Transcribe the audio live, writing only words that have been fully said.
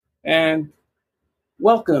and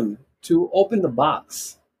welcome to Open the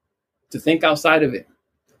Box, to think outside of it.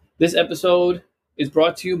 This episode is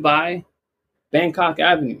brought to you by Bangkok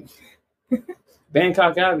Avenue.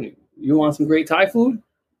 Bangkok Avenue. You want some great Thai food?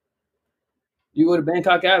 You go to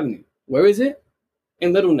Bangkok Avenue. Where is it?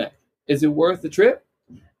 In Little Neck. Is it worth the trip?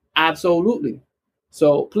 Absolutely.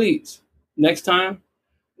 So please, next time,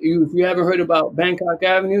 if you haven't heard about Bangkok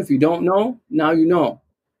Avenue, if you don't know, now you know.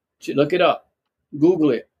 Look it up.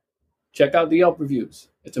 Google it. Check out the Yelp reviews.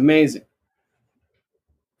 It's amazing.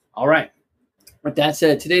 All right. With that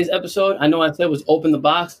said, today's episode, I know I said was open the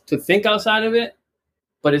box to think outside of it,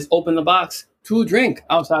 but it's open the box to drink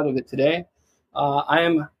outside of it today. I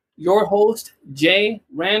am your host, Jay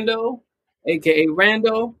Rando, aka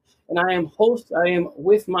Rando, and I am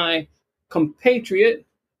with my compatriot,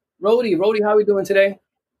 Rody. Rody, how are we doing today?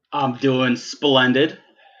 I'm doing splendid.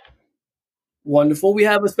 Wonderful. We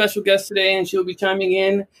have a special guest today, and she'll be chiming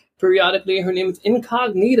in periodically. Her name is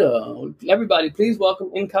Incognita. Everybody, please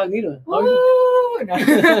welcome Incognita.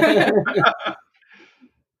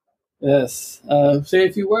 Yes. Say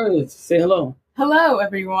a few words. Say hello. Hello,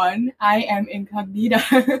 everyone. I am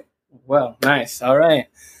Incognita. Well, nice. All right.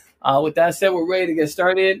 With that said, we're ready to get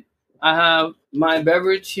started. I have my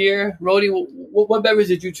beverage here. Rody, what beverage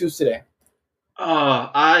did you choose today?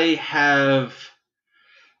 I have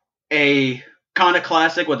a kind of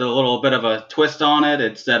classic with a little bit of a twist on it.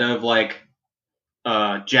 Instead of like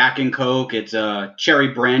Jack and Coke, it's cherry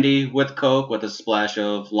brandy with Coke with a splash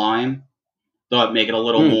of lime. Thought it'd make it a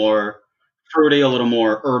little more fruity, a little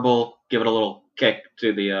more herbal, give it a little kick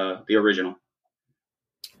to the original.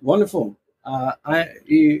 Wonderful.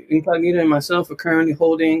 Incognita and myself are currently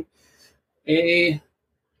holding a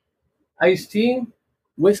iced tea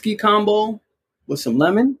whiskey combo with some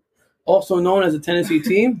lemon, also known as a Tennessee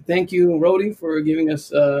tea. Thank you, Rody, for giving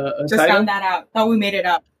us a Just title. found that out. Thought we made it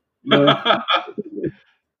up. Yeah.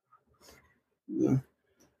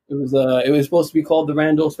 It was supposed to be called the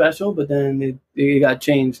Randall Special, but then it got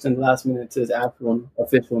changed in the last minute to its actual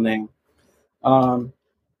official name.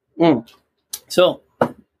 So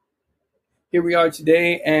here we are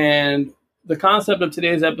today, and the concept of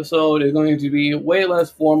today's episode is going to be way less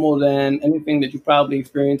formal than anything that you probably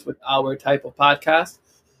experienced with our type of podcast.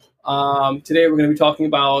 Today we're going to be talking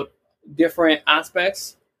about different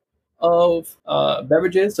aspects of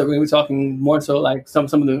beverages. So we're going to be talking more so like some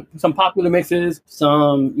popular mixes,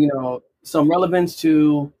 some relevance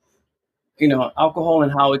to alcohol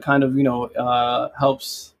and how it kind of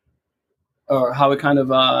helps, or how it kind of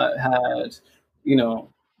has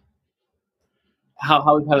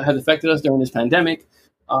how it has affected us during this pandemic,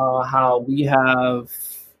 how we have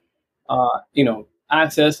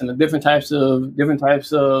access and different types of liquors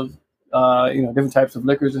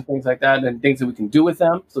and things like that, and things that we can do with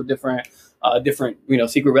them. So different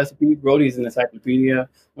secret recipes. Brody's an encyclopedia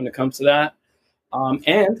when it comes to that.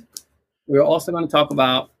 And we're also going to talk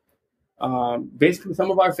about basically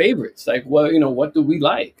some of our favorites, like what do we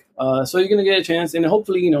like. So you're going to get a chance, and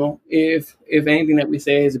hopefully if anything that we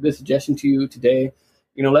say is a good suggestion to you today,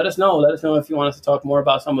 let us know. Let us know if you want us to talk more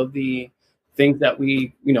about some of the things that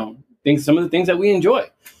we some of the things that we enjoy.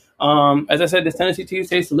 As I said, this Tennessee tea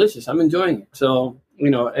tastes delicious. I'm enjoying it. So,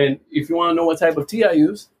 and if you want to know what type of tea I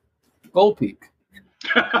use, Gold Peak.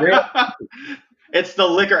 It's the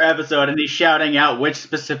liquor episode, and he's shouting out which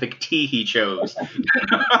specific tea he chose.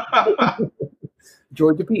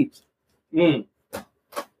 Georgia Peach.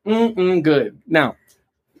 Good. Now,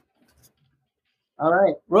 all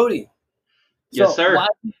right, Rody. Yes, sir.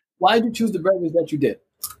 Why did you choose the beverage that you did?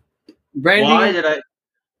 Brandy. Why did I?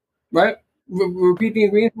 Right. Repeat the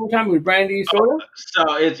ingredients one time with brandy soda.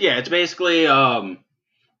 So it's basically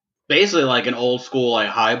like an old school like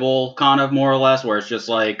highball kind of, more or less, where it's just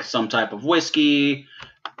like some type of whiskey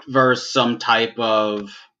versus some type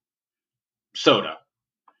of soda.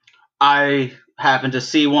 I happened to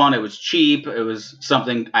see one. It was cheap. It was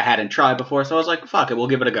something I hadn't tried before, so I was like, fuck it, we'll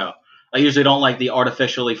give it a go. I usually don't like the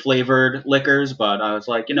artificially flavored liquors, but I was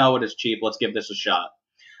like, what is cheap? Let's give this a shot.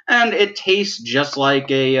 And it tastes just like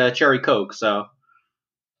a cherry Coke, so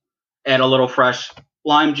add a little fresh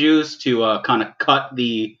lime juice to kind of cut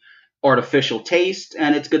the artificial taste,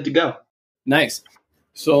 and it's good to go. Nice.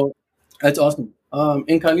 So that's awesome.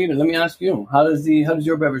 Incognita, let me ask you, how does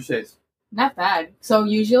your beverage taste? Not bad. So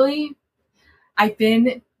usually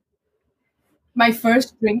my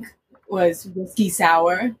first drink was whiskey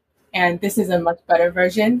sour, and this is a much better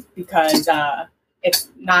version because it's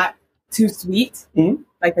not too sweet. Mm-hmm.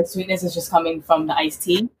 Like the sweetness is just coming from the iced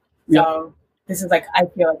tea. So This is like, I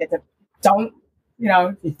feel like it's a don't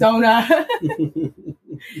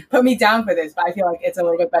put me down for this, but I feel like it's a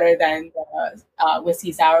little bit better than the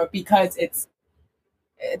whiskey sour because it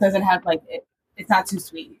doesn't have it's not too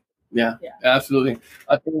sweet. Yeah, absolutely.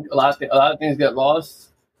 I think a lot of things get lost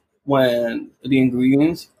when the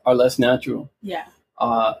ingredients are less natural. Yeah.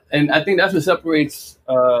 And I think that's what separates,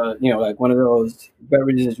 like one of those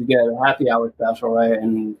beverages you get at a happy hour special, right?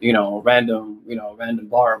 And random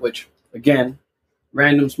bar. Which again,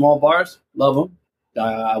 random small bars, love them.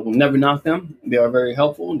 I will never knock them. They are very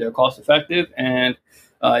helpful. They're cost effective, and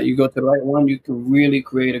you go to the right one, you can really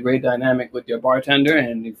create a great dynamic with your bartender.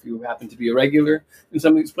 And if you happen to be a regular in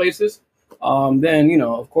some of these places, then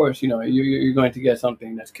of course, you're going to get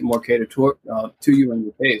something that's more catered to you and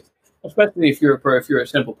your taste. Especially if you're a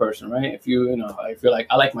simple person, right? If you're like,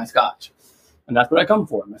 I like my scotch, and that's what I come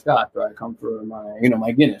for, my scotch, or I come for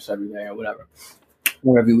my Guinness every day or whatever,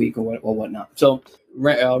 or every week or whatnot. So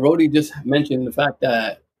Rody just mentioned the fact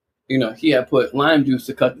that he had put lime juice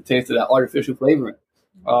to cut the taste of that artificial flavoring.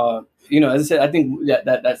 As I said, I think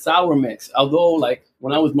that sour mix, although like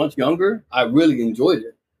when I was much younger, I really enjoyed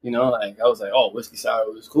it. Like I was like, oh, whiskey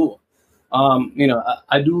sour was cool.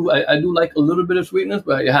 I do like a little bit of sweetness,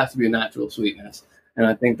 but it has to be a natural sweetness. And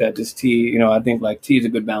I think that this tea, I think like tea is a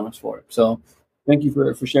good balance for it. So thank you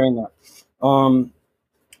for sharing that. All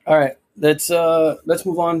right, let's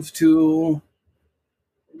move on to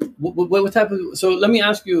what type of. So let me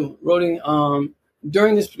ask you, Rody,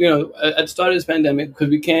 during this, at the start of this pandemic, because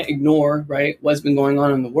we can't ignore, right, what's been going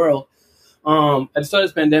on in the world. At the start of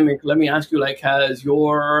this pandemic, let me ask you, like, has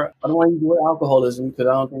your, I don't want to use the word alcoholism because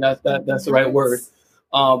I don't think that's the right word,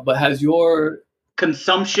 but has your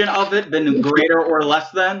consumption of it been greater or less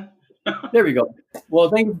than? There we go. Well,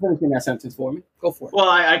 thank you for finishing that sentence for me. Go for it. Well,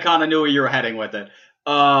 I kind of knew where you were heading with it.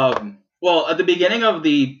 Well, at the beginning of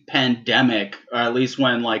the pandemic, or at least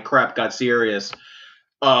when like crap got serious,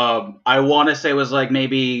 I want to say it was like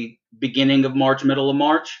maybe beginning of March, middle of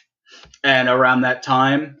March. And around that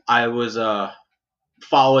time, I was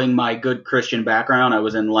following my good Christian background. I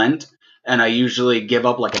was in Lent, and I usually give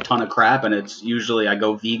up like a ton of crap, and it's usually I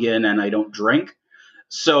go vegan and I don't drink.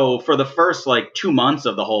 So for the first like 2 months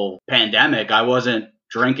of the whole pandemic, I wasn't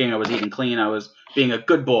drinking. I was eating clean. I was being a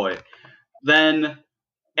good boy. Then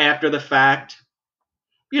after the fact,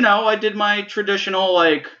 I did my traditional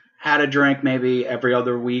like had a drink maybe every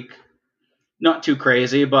other week. Not too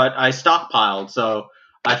crazy, but I stockpiled. So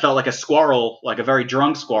I felt like a squirrel, like a very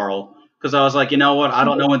drunk squirrel, because I was like, you know what? I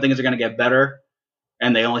don't know when things are going to get better,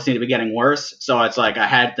 and they only seem to be getting worse. So it's like I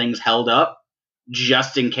had things held up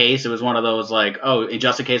just in case. It was one of those like, oh,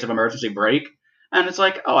 just in case of emergency break. And it's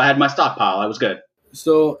like, oh, I had my stockpile. I was good.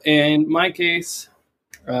 So in my case,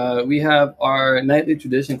 we have our nightly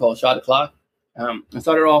tradition called Shot O'Clock. It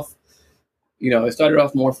started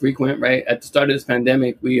off more frequent, right? At the start of this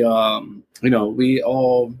pandemic, we all,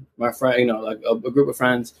 my friend, like a group of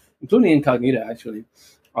friends, including Incognita, actually,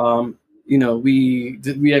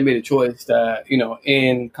 we had made a choice that,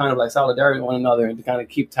 in kind of like solidarity with one another and to kind of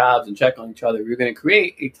keep tabs and check on each other, we were going to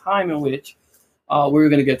create a time in which we were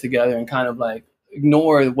going to get together and kind of like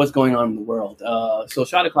ignore what's going on in the world. So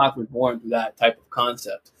Shot O'Clock was born through that type of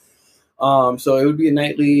concept. So it would be a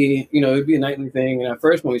nightly, thing. And at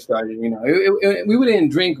first when we started, we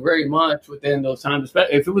wouldn't drink very much within those times.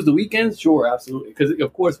 Especially if it was the weekends, sure, absolutely. Because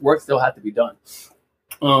of course work still had to be done.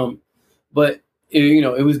 But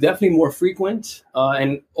it was definitely more frequent.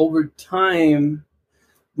 And over time,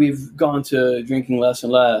 we've gone to drinking less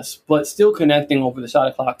and less, but still connecting over the Shot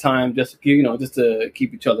O'Clock time, just to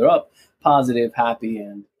keep each other up, positive, happy,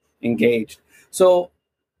 and engaged. So,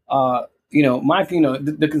 the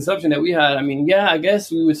consumption that we had, I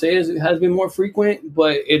guess we would say it has been more frequent,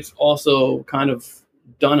 but it's also kind of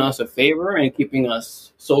done us a favor in keeping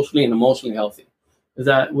us socially and emotionally healthy. Is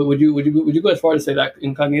that, would you go as far to say that,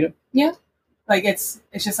 Incognita? Yeah. Like it's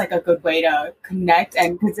just like a good way to connect,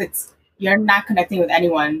 and because you're not connecting with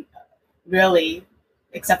anyone really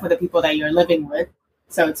except for the people that you're living with.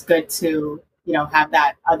 So it's good to, have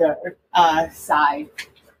that other side.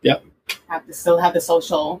 Yep. Still have the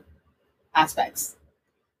social aspects.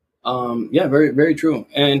 Yeah, very, very true.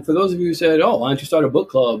 And for those of you who said, "Oh, why don't you start a book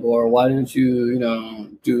club?" or "Why didn't you,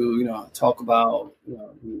 talk about,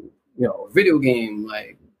 a video game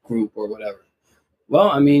like group or whatever?"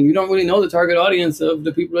 Well, you don't really know the target audience of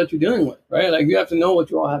the people that you're dealing with, right? Like you have to know what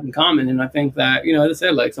you all have in common. And I think that, as I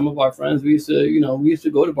said, like some of our friends, we used to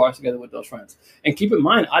go to bars together with those friends. And keep in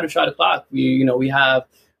mind, out of Shot O'Clock, we have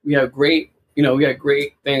great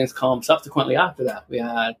things come subsequently after that. We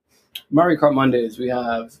had Mario Kart Mondays. We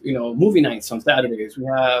have, movie nights on Saturdays. We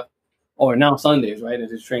have or now Sundays, right?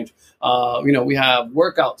 It's strange. We have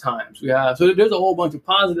workout times. So there's a whole bunch of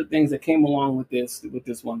positive things that came along with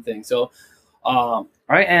this one thing. So I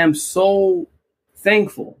am so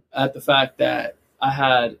thankful at the fact that I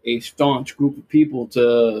had a staunch group of people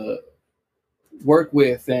to work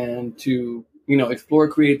with and to explore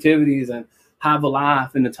creativities and have a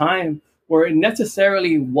laugh in a time where it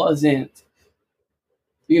necessarily wasn't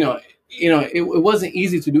it wasn't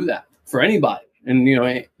easy to do that for anybody, and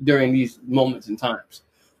during these moments and times.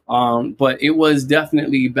 But it was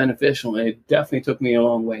definitely beneficial, and it definitely took me a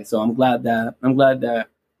long way. So I'm glad that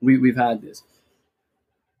we've had this.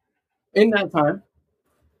 In that time,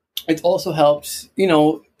 it also helps,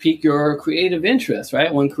 pique your creative interest,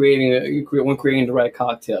 right? When creating the right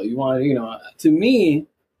cocktail, you want to, to me,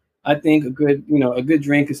 I think a good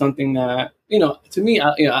drink is something that, to me,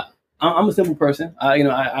 I'm a simple person.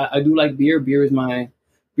 I do like beer. Beer is my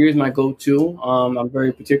go-to. I'm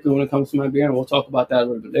very particular when it comes to my beer, and we'll talk about that a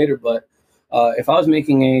little bit later. But if I was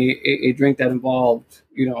making a drink that involved,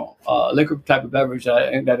 liquor type of beverage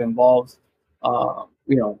that involves,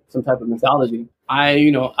 some type of mythology, I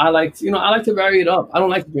like to vary it up. I don't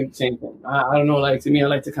like to drink the same thing. I don't know. Like, to me, I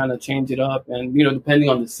like to kind of change it up, and depending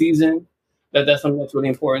on the season, that's something that's really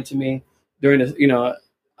important to me. During the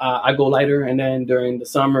I go lighter, and then during the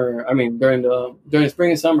summer, during the spring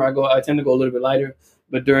and summer, I tend to go a little bit lighter,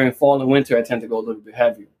 but during fall and winter, I tend to go a little bit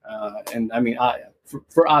heavier.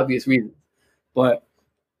 For obvious reasons. But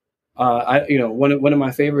one of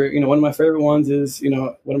my favorite ones is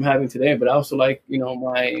what I'm having today. But I also like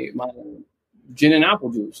my gin and apple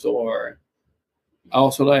juice, or I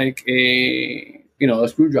also like a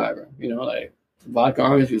screwdriver. Like vodka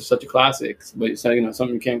orange juice is such a classic, but it's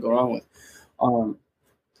something you can't go wrong with.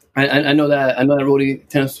 I know that Rody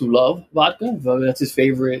tends to love vodka. So that's his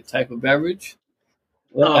favorite type of beverage.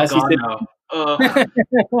 Oh, God,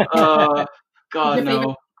 no. God,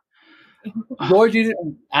 no. Georgie's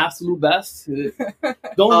absolute best.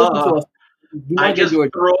 Don't listen to us. I just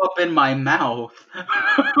throw up in my mouth.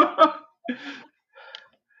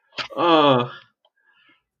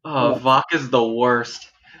 Vodka's the worst.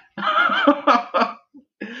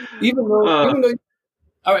 Even though,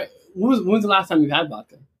 all right. When's the last time you had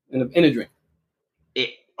vodka in a drink?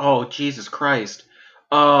 Jesus Christ.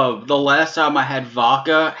 The last time I had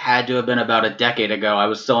vodka had to have been about a decade ago. I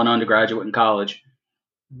was still an undergraduate in college.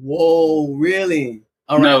 Whoa, really?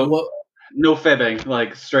 All right. No fibbing,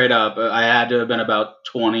 like straight up. I had to have been about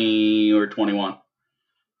 20 or 21.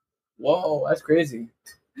 Whoa, that's crazy.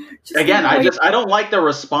 Again, I don't like the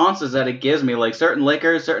responses that it gives me. Like certain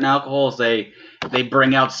liquors, certain alcohols, they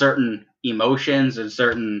bring out certain emotions and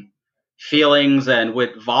certain feelings, and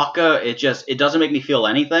with vodka, it doesn't make me feel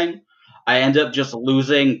anything. I end up just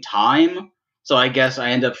losing time. So I guess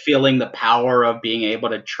I end up feeling the power of being able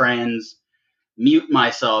to transmute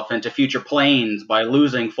myself into future planes by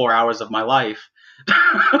losing 4 hours of my life.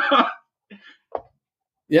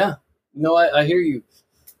 Yeah, no, I hear you.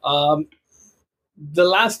 The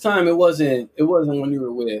last time it wasn't when you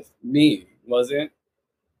were with me, was it?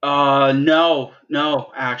 No,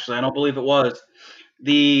 actually, I don't believe it was.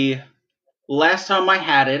 The last time I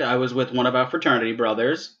had it, I was with one of our fraternity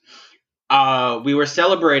brothers. We were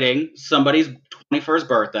celebrating somebody's 21st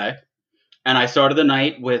birthday, and I started the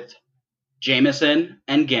night with Jameson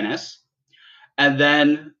and Guinness. And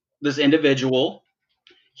then this individual,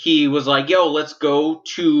 he was like, yo, let's go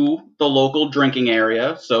to the local drinking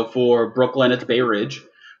area. So for Brooklyn, it's Bay Ridge.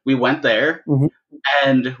 We went there,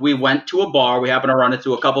 and we went to a bar. We happened to run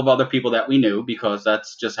into a couple of other people that we knew, because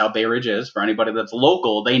that's just how Bay Ridge is. For anybody that's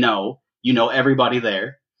local, they know. You know everybody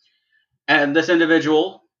there. And this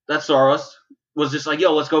individual that saw us was just like,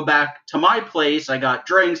 yo, let's go back to my place. I got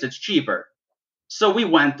drinks. It's cheaper. So we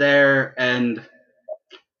went there, and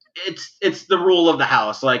it's the rule of the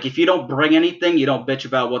house. Like, if you don't bring anything, you don't bitch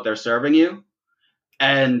about what they're serving you.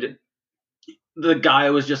 And the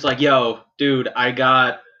guy was just like, yo, dude, I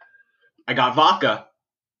got vodka.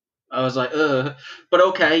 I was like, but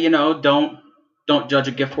okay, don't judge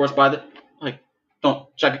a gift horse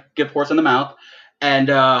don't judge a gift horse in the mouth.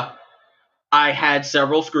 And I had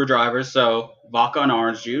several screwdrivers, so vodka and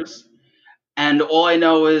orange juice. And all I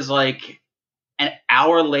know is, like, an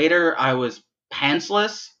hour later, I was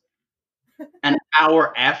pantsless. An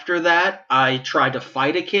hour after that, I tried to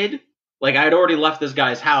fight a kid. Like, I had already left this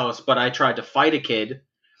guy's house, but I tried to fight a kid.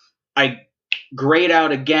 I grayed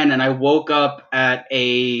out again, and I woke up at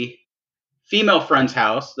a female friend's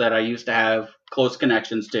house that I used to have close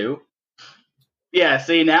connections to. Yeah,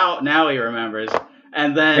 see, now he remembers.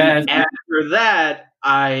 And then after that,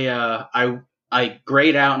 I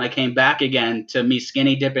grayed out, and I came back again to me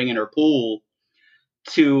skinny dipping in her pool.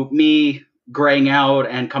 to me graying out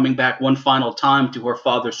and coming back one final time to her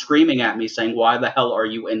father screaming at me saying, "Why the hell are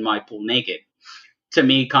you in my pool naked?" To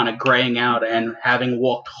me kind of graying out and having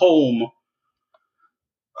walked home,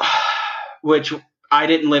 which I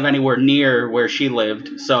didn't live anywhere near where she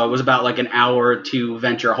lived, so it was about like an hour to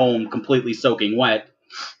venture home completely soaking wet.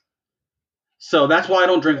 So that's why I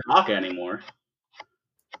don't drink vodka anymore.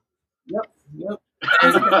 Yep.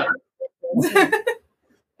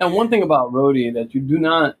 And one thing about Rody that you do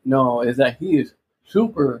not know is that he is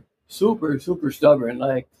super, super, super stubborn.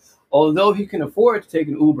 Like, although he can afford to take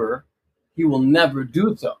an Uber, he will never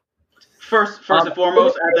do so. First and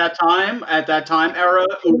foremost, at that time era,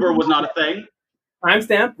 Uber was not a thing.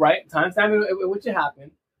 Timestamp, right? Timestamp in which it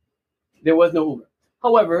happened. There was no Uber.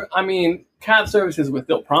 However, I mean, cab services were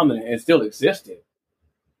still prominent and still existed.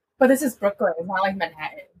 But this is Brooklyn. It's not like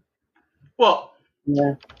Manhattan. Well,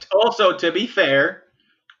 yeah. Also, to be fair,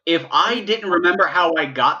 if I didn't remember how I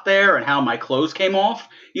got there and how my clothes came off,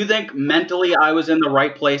 you think mentally I was in the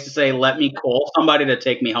right place to say, let me call somebody to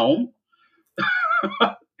take me home?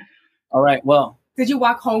 All right, well. Did you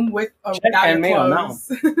walk home with or without your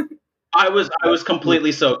clothes? I was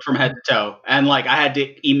completely soaked from head to toe. And, like, I had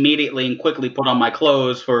to immediately and quickly put on my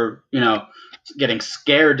clothes for, getting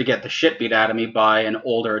scared to get the shit beat out of me by an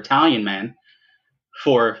older Italian man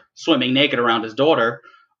for swimming naked around his daughter.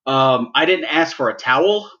 I didn't ask for a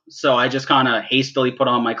towel, so I just kind of hastily put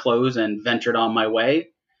on my clothes and ventured on my way.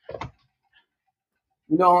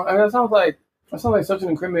 That sounds like such an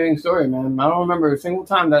incriminating story, man. I don't remember a single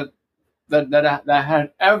time that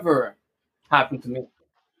had ever happened to me.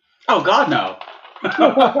 Oh God, no.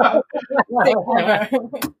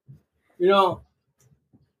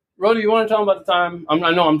 Rody, you want to tell them about the time? I'm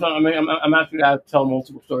asking you to tell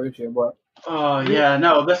multiple stories here, but. Oh yeah,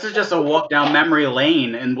 no. This is just a walk down memory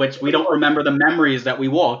lane in which we don't remember the memories that we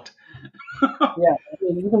walked. Yeah,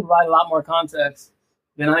 you can provide a lot more context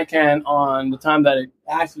than I can on the time that it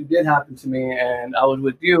actually did happen to me, and I was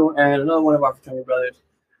with you and another one of our fraternity brothers.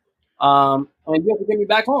 And you had to get me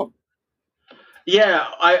back home. Yeah,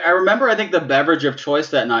 I remember. I think the beverage of choice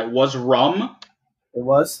that night was rum. It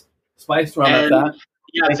was spiced rum at that.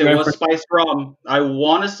 Yes, it was spiced rum. I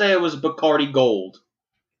want to say it was Bacardi Gold.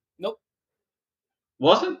 Nope.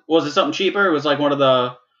 Was it? Was it something cheaper? It was like one of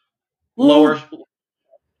the lower.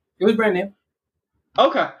 It was brand name.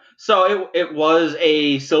 Okay. So it was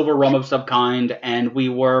a silver rum of some kind, and we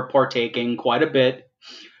were partaking quite a bit.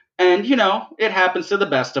 And, it happens to the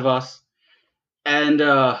best of us. And,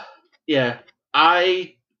 yeah,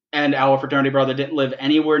 I and our fraternity brother didn't live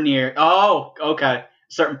anywhere near. Oh, okay.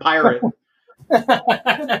 Certain pirate.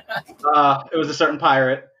 It was a certain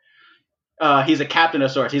pirate. He's a captain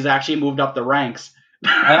of sorts. He's actually moved up the ranks.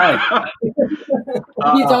 You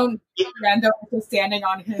don't random just standing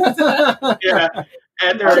on his. Yeah.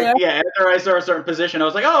 After I saw a certain position, I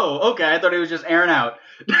was like, oh, okay. I thought he was just airing out.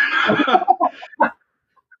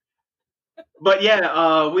 But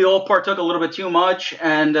yeah, we all partook a little bit too much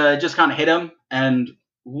and just kind of hit him. And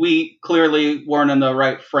we clearly weren't in the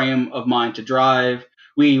right frame of mind to drive.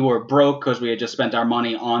 We were broke because we had just spent our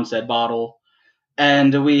money on said bottle.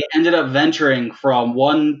 And we ended up venturing from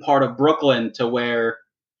one part of Brooklyn to where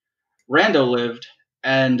Rando lived.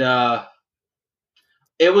 And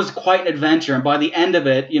it was quite an adventure. And by the end of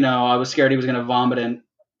it, I was scared he was going to vomit and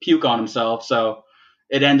puke on himself. So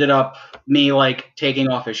it ended up me like taking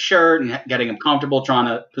off his shirt and getting him comfortable, trying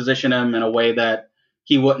to position him in a way that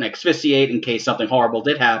he wouldn't asphyxiate in case something horrible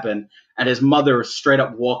did happen. And his mother straight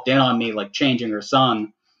up walked in on me, like changing her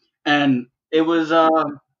son. And it was,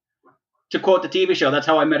 to quote the TV show, that's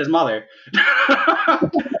how I met his mother.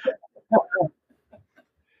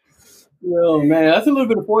 Yo, man, that's a little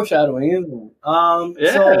bit of foreshadowing, isn't it?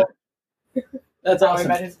 Yeah. So, that's awesome. I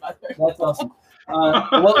met his mother. That's awesome.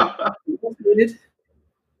 Well,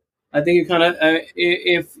 I think you kind of,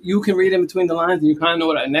 if you can read in between the lines, you kind of know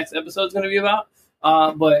what our next episode is going to be about.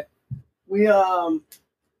 But we, and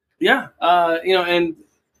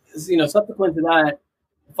subsequent to that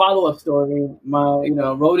follow-up story,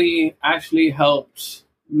 Rody actually helped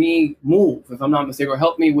me move, if I'm not mistaken, or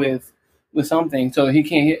helped me with something. So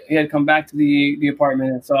he had come back to the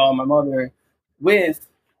apartment and saw my mother with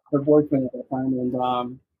her boyfriend at that time,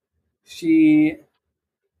 and she,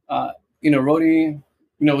 Rody,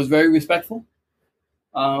 was very respectful,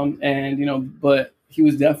 but he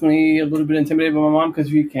was definitely a little bit intimidated by my mom because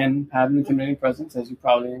she can have an intimidating presence, as you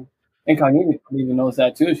probably. Incognito even knows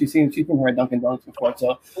that too. She's seen her at Dunkin' Donuts before.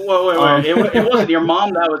 So wait. It wasn't your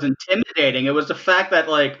mom that was intimidating. It was the fact that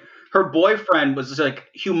like her boyfriend was like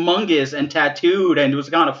humongous and tattooed and was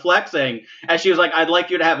kind of flexing, and she was like, "I'd like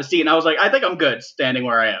you to have a seat," and I was like, "I think I'm good standing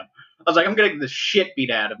where I am." I was like, I'm gonna get the shit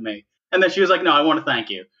beat out of me. And then she was like, no, I want to thank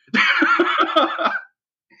you.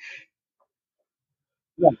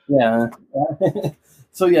 Yeah.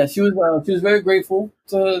 So yeah, she was very grateful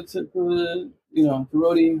to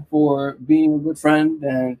Rhodey for being a good friend,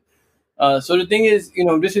 and so the thing is,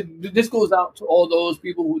 this goes out to all those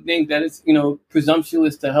people who think that it's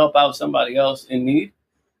presumptuous to help out somebody else in need.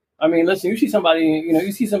 I mean, listen, you see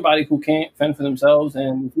somebody who can't fend for themselves,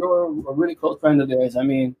 and if you're a really close friend of theirs, I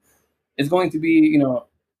mean, it's going to be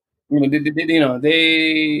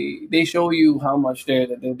they show you how much they're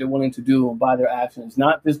willing to do by their actions,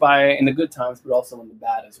 not just by in the good times, but also in the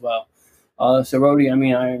bad as well. So Rhodey, I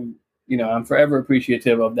mean, I'm forever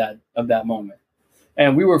appreciative of that moment.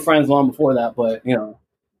 And we were friends long before that, but you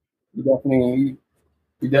definitely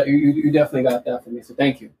got that for me. So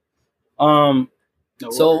thank you.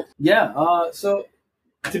 So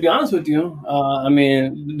to be honest with you, I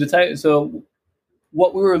mean So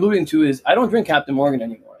what we were alluding to is I don't drink Captain Morgan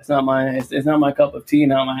anymore. It's not my cup of tea.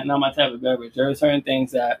 Not my type of beverage. There are certain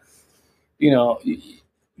things that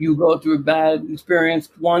you go through a bad experience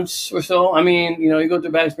once or so. I mean, you go through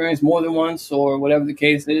a bad experience more than once or whatever the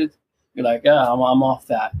case is. You're like, yeah, I'm off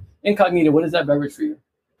that. Incognito, what is that beverage for you?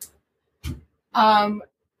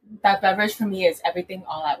 That beverage for me is everything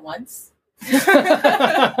all at once.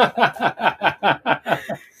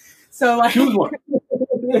 So like, choose one.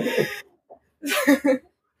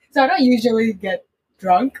 So I don't usually get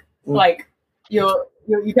drunk. Like you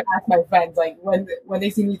can ask my friends. Like when they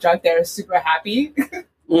see me drunk, they're super happy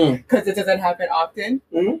because it doesn't happen often.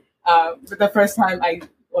 But the first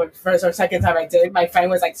or second time I did, my friend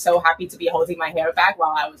was like so happy to be holding my hair back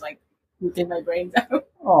while I was like puking my brains out.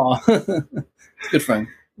 Oh, good friend.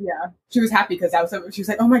 Yeah, she was happy because she was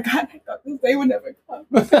like, "Oh my god, I thought this day would never come."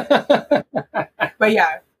 But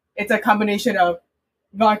yeah, it's a combination of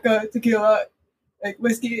vodka, tequila, like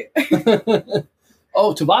whiskey.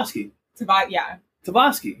 Oh, Tabasco. Yeah.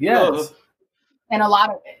 Tabasco, yes. And a lot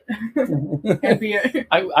of it. And beer.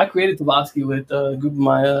 I created Tabasco with a group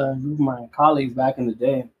of my colleagues back in the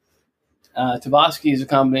day. Tabasco is a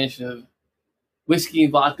combination of whiskey,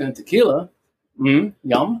 vodka, and tequila.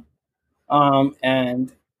 Yum.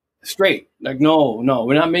 And straight. Like no,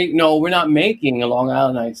 we're not making a Long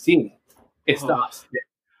Island iced tea. It's Tabasco.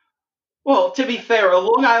 Well, to be fair, a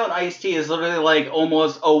Long Island iced tea is literally like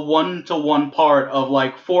almost a 1-to-1 part of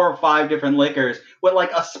like 4 or 5 different liquors with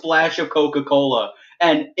like a splash of Coca-Cola.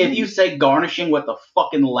 And if you say garnishing with the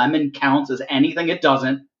fucking lemon counts as anything, it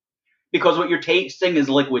doesn't. Because what you're tasting is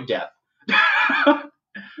liquid death.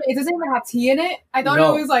 It doesn't even have tea in it. I thought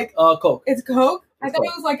it was like Coke. It's Coke. I thought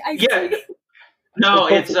it was like iced tea. No,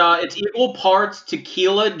 it's equal parts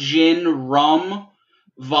tequila, gin, rum,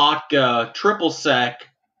 vodka, triple sec,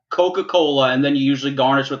 Coca-Cola, and then you usually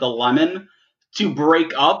garnish with a lemon to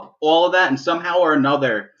break up all of that, and somehow or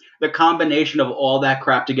another, the combination of all that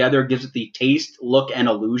crap together gives it the taste, look, and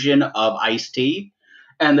illusion of iced tea,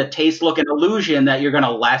 and the taste, look, and illusion that you're going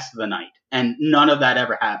to last the night, and none of that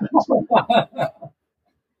ever happens.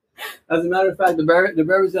 As a matter of fact, the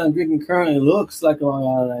beverage that I'm drinking currently looks like a Long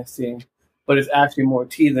Island iced tea, but it's actually more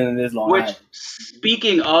tea than it is Long Island.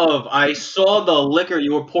 Speaking of, I saw the liquor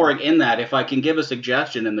you were pouring in that. If I can give a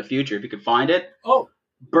suggestion in the future, if you could find it. Oh.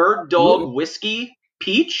 Bird Dog Whiskey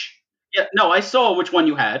Peach. Yeah, no, I saw which one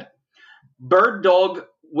you had. Bird Dog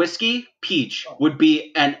Whiskey Peach would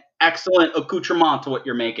be an excellent accoutrement to what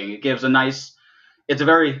you're making. It gives it's a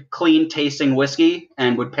very clean tasting whiskey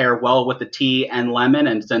and would pair well with the tea and lemon.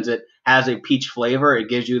 And since it has a peach flavor, it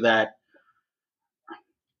gives you that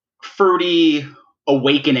fruity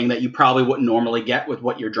awakening that you probably wouldn't normally get with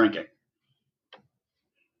what you're drinking.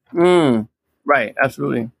 Right,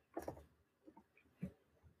 absolutely.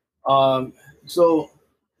 So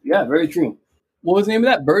yeah, very true. What was the name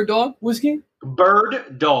of that? Bird Dog whiskey?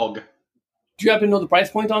 Bird Dog. Do you happen to know the price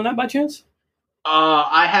point on that by chance?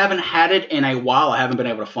 I haven't had it in a while. I haven't been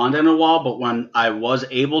able to find it in a while, but when I was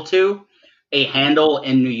able to, a handle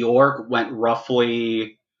in New York went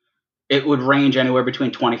roughly, it would range anywhere between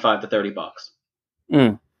 $25 to $30.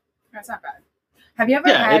 That's not bad. Have you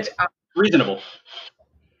ever had... it's reasonable.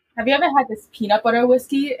 Have you ever had this peanut butter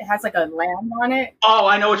whiskey? It has like a lamb on it. Oh,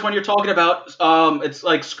 I know which one you're talking about. It's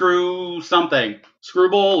like Screw something.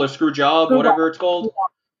 Screwball or Screw Job, whatever it's called.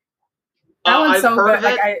 That one's I've so heard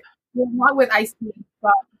good. of it. Not with iced tea,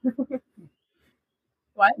 but...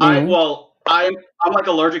 What? I'm like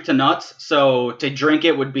allergic to nuts, so to drink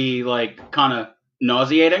it would be like kind of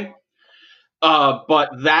nauseating.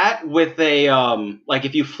 But that with a like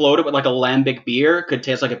if you float it with like a lambic beer, could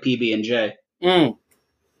taste like a PB&J.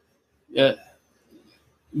 Yeah.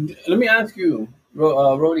 Let me ask you,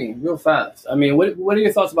 Rody, real fast. I mean, what are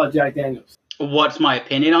your thoughts about Jack Daniels? What's my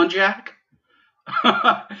opinion on Jack?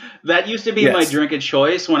 That used to be my Yes. drink of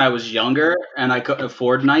choice when I was younger and I couldn't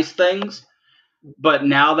afford nice things. But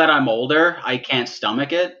now that I'm older, I can't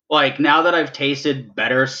stomach it. Like, now that I've tasted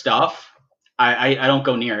better stuff, I don't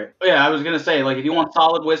go near it. Yeah, I was going to say, like, if you want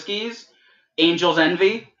solid whiskeys, Angel's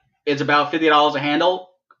Envy, it's about $50 a handle,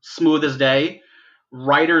 smooth as day.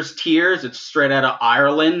 Writer's Tears, it's straight out of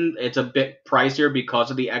Ireland. It's a bit pricier because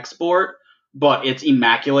of the export, but it's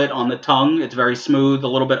immaculate on the tongue. It's very smooth, a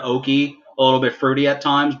little bit oaky, a little bit fruity at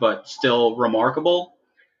times, but still remarkable.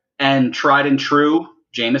 And Tried and True,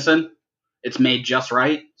 Jameson, it's made just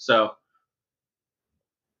right. So,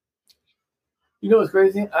 You know what's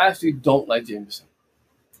crazy? I actually don't like Jameson.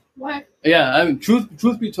 What? Yeah, I mean,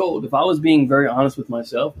 truth be told, if I was being very honest with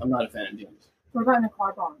myself, I'm not a fan of Jameson. What about in the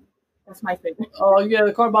car bomb? That's my favorite. Oh yeah,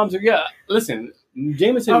 the car bombs are Listen,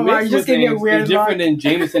 Jameson Oh, wow, mixed you're with just giving me a things weird is different look. than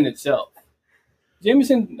Jameson itself.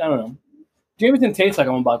 Jameson, I don't know. Jameson tastes like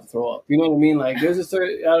I'm about to throw up. You know what I mean? Like there's a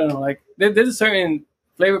certain, I don't know, like there's a certain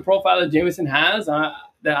flavor profile that Jameson has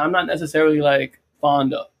that I'm not necessarily like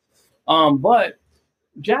fond of. But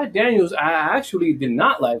Jack Daniels, I actually did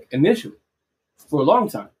not like initially for a long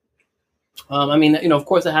time. I mean, of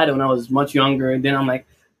course, I had it when I was much younger, and then I'm like,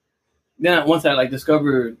 once I like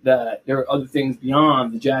discovered that there are other things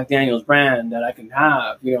beyond the Jack Daniels brand that I can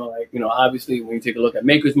have, obviously when you take a look at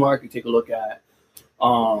Maker's Mark, you take a look at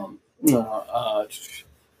um, you know, uh,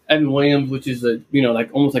 Evan Williams, which is like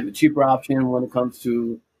almost like the cheaper option when it comes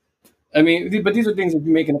to. I mean, but these are things that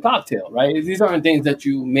you make in a cocktail, right? These aren't things that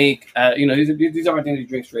you make. These aren't things you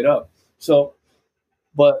drink straight up. So,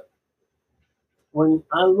 but when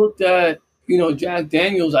I looked at Jack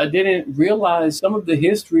Daniels, I didn't realize some of the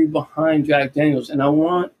history behind Jack Daniels, and I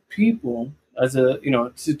want people as a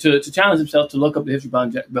to challenge themselves to look up the history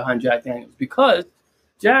behind Jack Daniels, because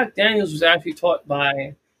Jack Daniels was actually taught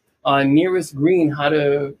by Nearest Green how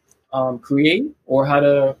to create, or how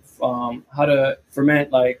to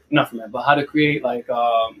ferment, like not ferment, but how to create like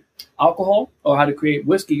alcohol, or how to create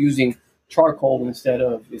whiskey using charcoal instead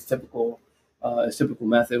of its typical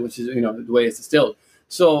method, which is the way it's distilled.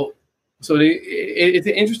 So it's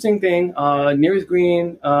an interesting thing. Nearest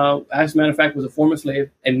Green, as a matter of fact, was a former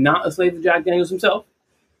slave, and not a slave of Jack Daniels himself,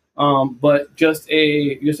 but just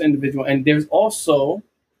an individual. And there's also,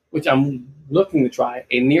 which I'm looking to try,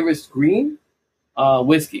 a Nearest Green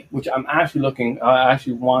whiskey, which I'm actually I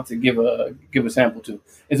actually want to give a sample to.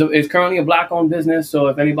 It's currently a black-owned business, so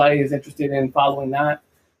if anybody is interested in following that,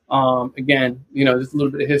 again, just a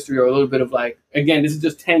little bit of history, or a little bit of again, this is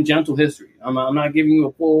just tangential history. I'm not giving you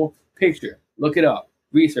a full picture. Look it up,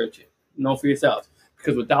 research it, know for yourselves.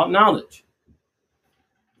 Because without knowledge,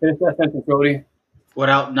 finish that sentence, Brody.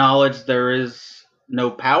 without knowledge, there is no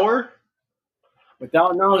power.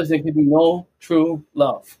 Without knowledge, there can be no true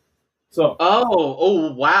love. So,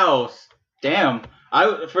 Oh, wow. Damn.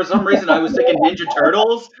 For some reason, I was thinking Ninja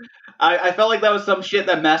Turtles. I felt like that was some shit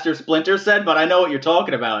that Master Splinter said, but I know what you're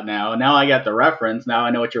talking about now. Now I got the reference. Now I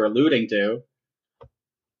know what you're alluding to.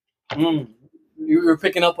 you're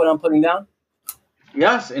picking up what I'm putting down?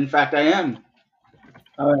 Yes, in fact, I am.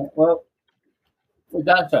 All right. Well, with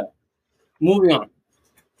that said, moving on.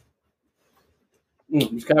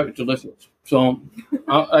 This carrot's delicious. So,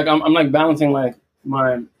 I'm like balancing like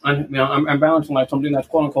I'm balancing like something that's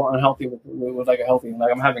quote unquote unhealthy with like a healthy.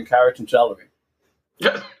 Like I'm having carrots and celery.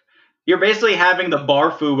 You're basically having the bar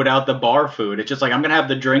food without the bar food. It's just like, I'm going to have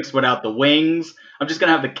the drinks without the wings. I'm just going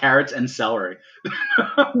to have the carrots and celery.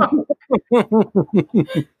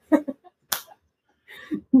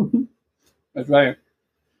 That's right.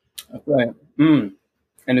 That's right.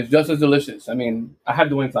 And it's just as delicious. I mean, I had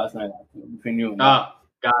the wings last night, actually, between you and me. Ah,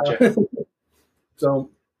 gotcha. So,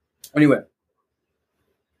 anyway,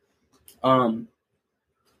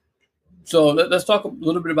 so let's talk a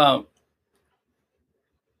little bit about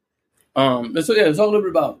let's talk a little bit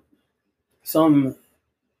about some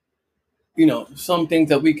some things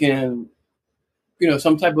that we can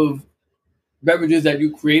some type of beverages that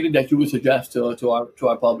you created that you would suggest to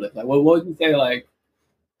our public. Like, what would you say? Like,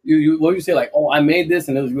 what would you say? Like, oh, I made this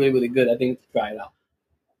and it was really really good. I think try it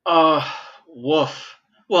out. Woof.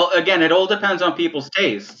 Well, again, it all depends on people's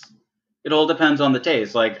tastes. It all depends on the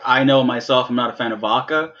taste. Like, I know myself, I'm not a fan of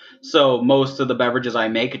vodka, so most of the beverages I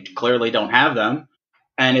make clearly don't have them.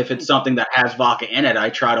 And if it's something that has vodka in it,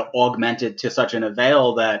 I try to augment it to such an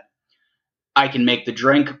avail that I can make the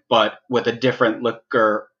drink, but with a different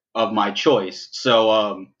liquor of my choice.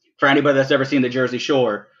 So, for anybody that's ever seen the Jersey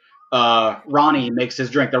Shore, Ronnie makes his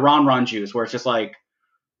drink, the Ron Ron juice, where it's just like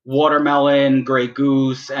watermelon, Grey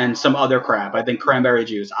Goose, and some other crap. I think cranberry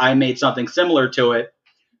juice. I made something similar to it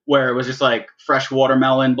where it was just like fresh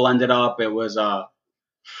watermelon blended up. It was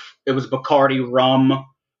Bacardi rum,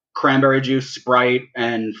 cranberry juice, Sprite,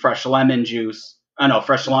 and fresh lemon juice. I know,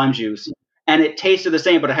 fresh lime juice. And it tasted the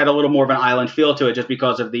same, but it had a little more of an island feel to it just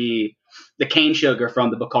because of the cane sugar from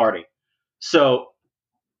the Bacardi. So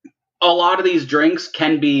a lot of these drinks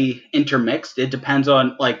can be intermixed. It depends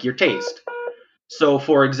on like your taste. So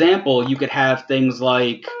for example, you could have things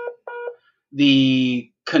like the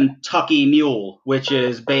Kentucky Mule, which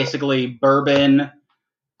is basically bourbon,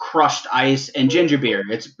 crushed ice, and ginger beer.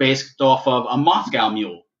 It's based off of a Moscow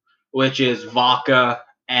Mule, which is vodka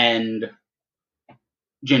and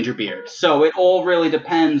ginger beer. So it all really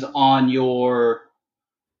depends on your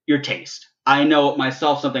taste. I know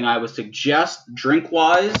myself something I would suggest drink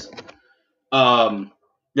wise.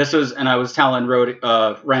 This was, and I was telling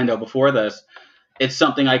Rando before this. It's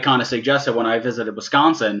something I kind of suggested when I visited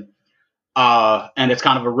Wisconsin, and it's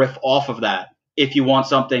kind of a riff off of that. If you want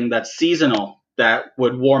something that's seasonal that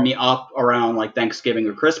would warm me up around like Thanksgiving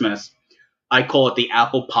or Christmas, I call it the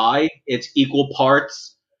apple pie. It's equal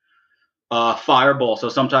parts Fireball, so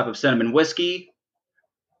some type of cinnamon whiskey,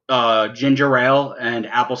 ginger ale, and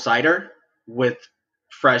apple cider with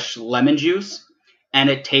fresh lemon juice, and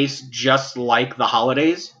it tastes just like the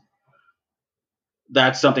holidays.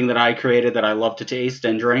 That's something that I created that I love to taste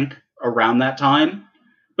and drink around that time.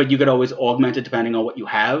 But you could always augment it depending on what you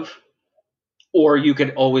have. Or you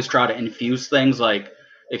could always try to infuse things like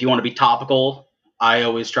if you want to be topical, I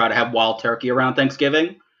always try to have wild turkey around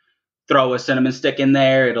Thanksgiving. Throw a cinnamon stick in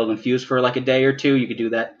there, it'll infuse for like a day or two. You could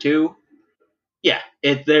do that too. Yeah,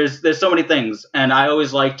 there's so many things, and I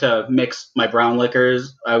always like to mix my brown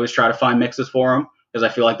liquors. I always try to find mixes for them because I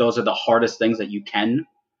feel like those are the hardest things that you can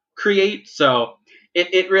create. So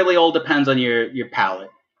it really all depends on your palate.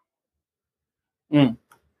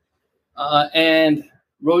 And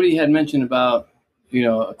Rody had mentioned about,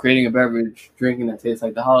 creating a beverage, drinking that tastes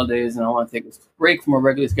like the holidays, and I want to take a break from our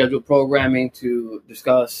regularly scheduled programming to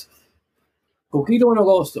discuss Coquito en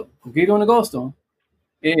Agosto. Coquito en Agosto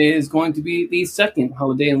is going to be the second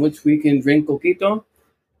holiday in which we can drink coquito.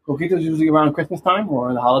 Coquito is usually around Christmas time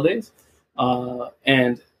or the holidays.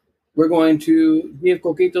 And we're going to give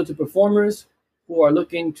coquito to performers who are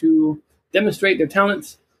looking to demonstrate their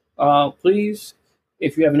talents. Please,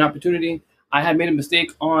 if you have an opportunity, I had made a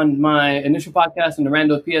mistake on my initial podcast in the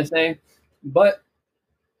Rando PSA, but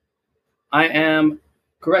I am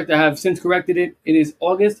correct. I have since corrected it. It is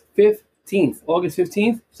August 15th. August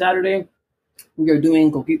 15th, Saturday. We are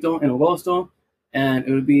doing Coquito en Agosto, and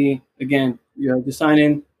it would be, again, just sign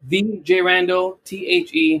in TheJayRando,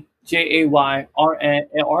 TheJayRando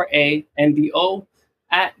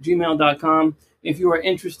 @gmail.com. If you are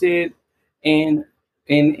interested in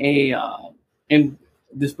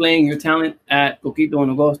displaying your talent at Coquito en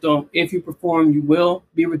Agosto, if you perform, you will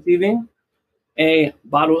be receiving a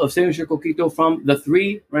bottle of signature Coquito from the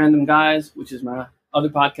Three Random Guys, which is my other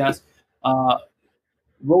podcast.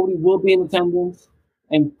 Rody will be in attendance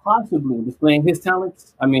and possibly displaying his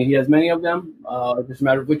talents. I mean, he has many of them. It's just a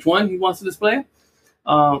matter of which one he wants to display.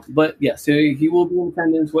 But yes, so he will be in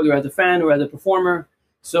attendance, whether as a fan or as a performer.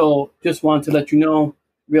 So just want to let you know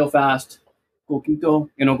real fast,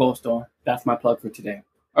 Coquito en Agosto. That's my plug for today.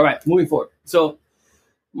 All right, moving forward. So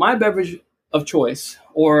my beverage of choice,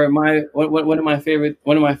 or one of my favorite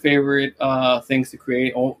things to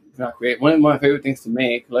create, or not create, one of my favorite things to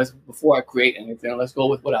make. Before I create anything, let's go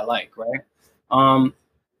with what I like, right?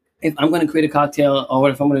 If I'm going to create a cocktail,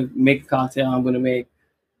 or if I'm going to make a cocktail, I'm going to make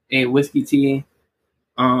a whiskey tea.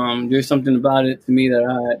 There's something about it to me that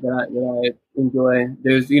I enjoy.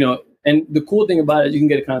 There's, and the cool thing about it, you can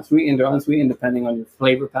get it kind of sweetened or unsweetened depending on your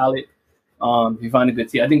flavor palette. If you find a good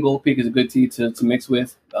tea, I think Gold Peak is a good tea to mix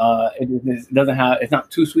with. It's not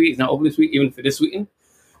too sweet, it's not overly sweet, even if it is sweetened.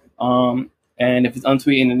 And if it's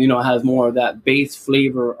unsweetened, and it has more of that base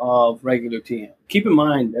flavor of regular tea. Keep in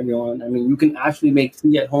mind, everyone, I mean, you can actually make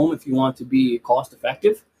tea at home if you want to be cost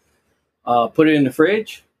effective. Put it in the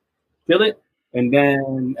fridge, fill it, and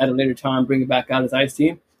then at a later time bring it back out as iced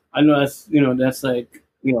tea. I know that's like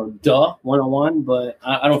duh 101, but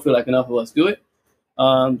I don't feel like enough of us do it.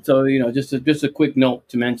 So just a quick note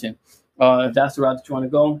to mention, if that's the route that you want to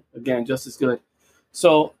go, again, just as good.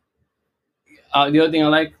 So the other thing I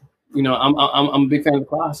like, I'm a big fan of the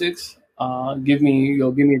classics. Give me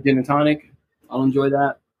a gin and tonic, I'll enjoy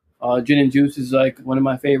that. Gin and juice is like one of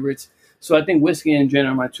my favorites. So I think whiskey and gin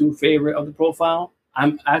are my two favorite of the profile.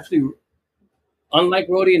 I'm actually unlike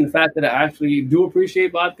Rody in the fact that I actually do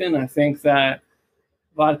appreciate vodka, and I think that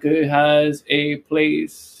vodka has a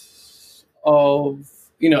place of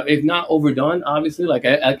if not overdone, obviously, like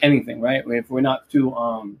anything, right? If we're not too,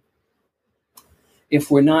 there's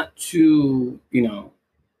a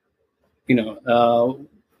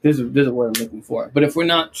word I'm looking for, but if we're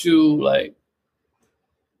not too like,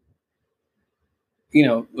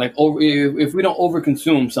 like if we don't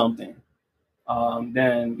overconsume something,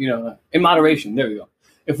 then in moderation. There we go.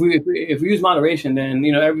 If we use moderation, then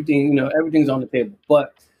everything's on the table.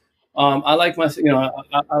 But I like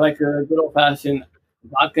I like a good old fashioned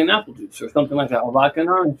vodka and apple juice or something like that, or vodka and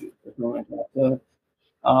orange juice or something like that. So,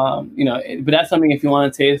 but that's something if you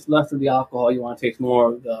want to taste less of the alcohol, you want to taste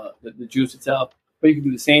more of the juice itself. But you can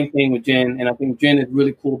do the same thing with gin, and I think gin is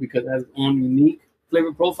really cool because it has its own unique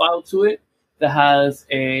flavor profile to it that has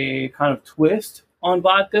a kind of twist on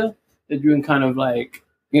vodka that you can kind of like,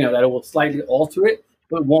 that it will slightly alter it,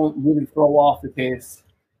 but won't really throw off the taste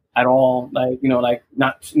at all. Like, like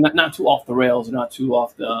not too off the rails, or not too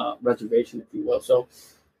off the reservation, if you will. So,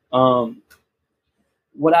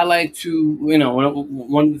 what I like to,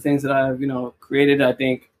 one of the things that I've, created, I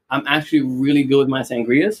think I'm actually really good with my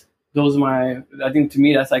sangrias. I think to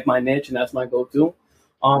me, that's like my niche and that's my go-to.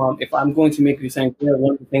 If I'm going to make a sangria,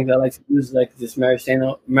 one of the things I like to use is like this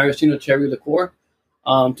maraschino cherry liqueur,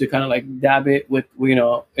 to kind of like dab it with,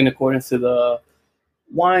 in accordance to the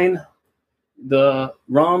wine, the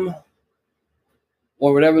rum,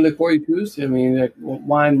 or whatever liqueur you choose. I mean, like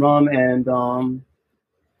wine, rum, and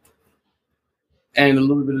a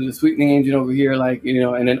little bit of the sweetening agent over here, like,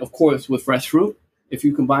 and then of course with fresh fruit. If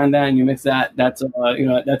you combine that and you mix that, that's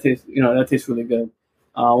that tastes really good.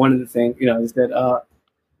 One of the things is that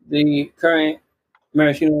the current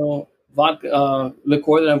maraschino vodka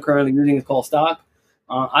liqueur that I'm currently using is called Stock.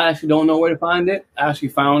 I actually don't know where to find it. I actually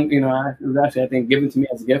found, it was actually, I think, given to me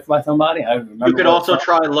as a gift by somebody. I remember. You could also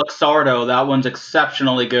try Luxardo. That one's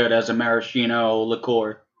exceptionally good as a maraschino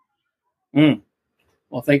liqueur.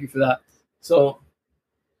 Well, thank you for that. So,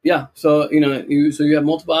 yeah. So, you have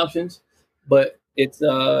multiple options, but it's,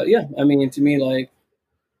 I mean, to me, like,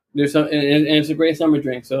 there's some, and it's a great summer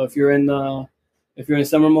drink. So if you're in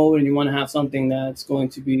summer mode and you want to have something that's going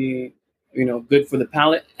to be, good for the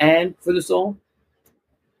palate and for the soul,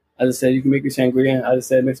 as I said, you can make your sangria. As I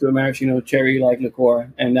said, mix it with maraschino cherry like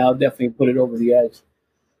liqueur, and that'll definitely put it over the edge,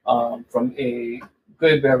 from a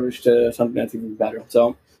good beverage to something that's even better.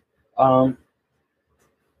 So, do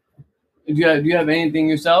you have anything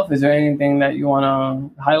yourself? Is there anything that you want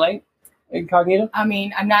to highlight, Incognito? I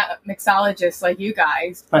mean, I'm not a mixologist like you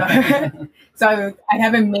guys, but, so I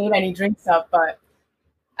haven't made any drinks up. But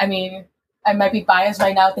I mean, I might be biased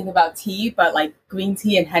right now thinking about tea, but like green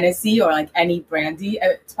tea and Hennessy or like any brandy,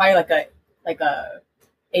 it's probably like a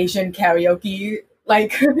Asian karaoke.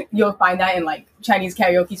 Like you'll find that in like Chinese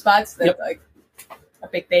karaoke spots. That's like a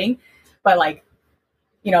big thing. But like,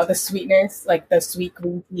 the sweetness, like the sweet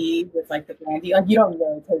green tea with like the brandy, like you don't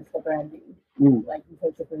really taste the brandy. Like you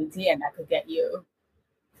taste the green tea, and that could get you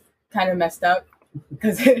kind of messed up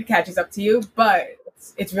because it catches up to you. But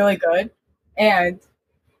it's really good. And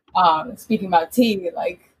speaking about tea,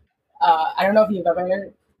 like I don't know if you've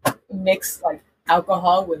ever mixed like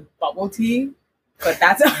alcohol with bubble tea, but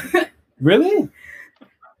that's really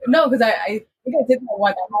no, because I think I did that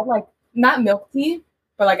one. I had like not milk tea,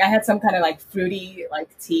 but like I had some kind of like fruity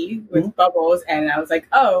like tea with bubbles, and I was like,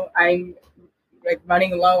 oh, I'm like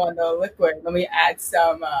running low on the liquid. Let me add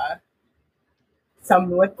some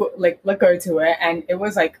liquor to it, and it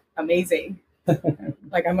was like amazing.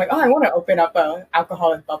 Like I'm like, oh, I want to open up a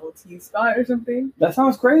alcoholic bubble tea spot or something. That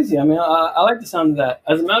sounds crazy. I mean, I like the sound of that.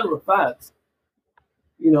 As a matter of fact,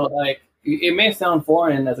 like it may sound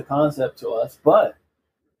foreign as a concept to us, but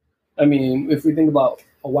I mean, if we think about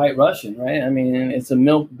a White Russian, right? I mean, it's a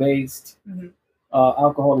milk-based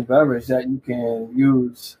alcoholic beverage that you can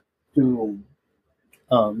use to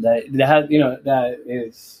that has that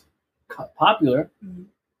is popular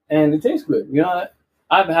and it tastes good.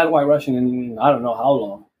 I haven't had a White Russian in I don't know how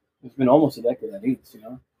long. It's been almost a decade at least.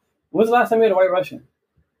 When was the last time you had a White Russian,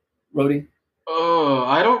 Rody? Oh,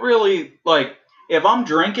 I don't really like. If I'm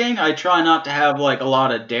drinking, I try not to have like a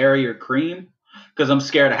lot of dairy or cream because I'm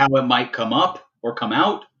scared of how it might come up or come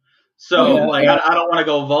out. So I don't want to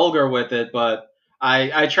go vulgar with it, but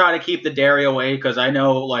I try to keep the dairy away because I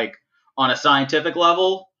know like on a scientific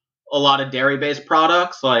level, a lot of dairy-based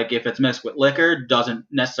products, like if it's mixed with liquor, doesn't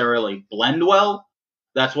necessarily blend well.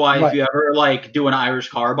 That's why if you ever like do an Irish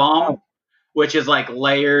car bomb, which is like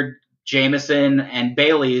layered Jameson and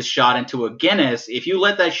Bailey's shot into a Guinness, if you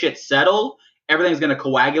let that shit settle, everything's going to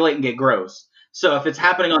coagulate and get gross. So if it's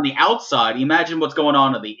happening on the outside, imagine what's going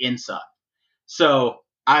on the inside. So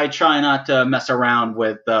I try not to mess around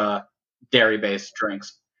with dairy-based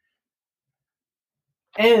drinks.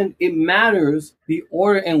 And it matters the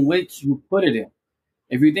order in which you put it in.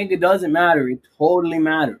 If you think it doesn't matter, it totally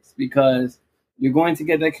matters because you're going to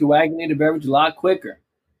get that coagulated beverage a lot quicker.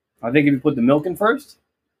 I think if you put the milk in first,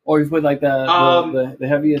 or if you put like the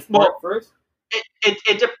heaviest part first.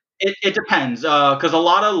 It depends because a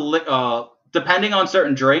lot of depending on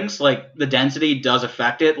certain drinks, like the density does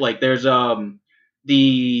affect it. Like there's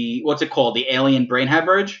the what's it called, the alien brain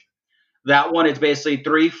hemorrhage. That one, it's basically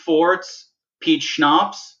 3/4 peach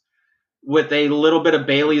schnapps with a little bit of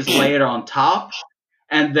Bailey's layered on top,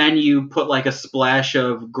 and then you put like a splash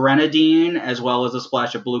of grenadine as well as a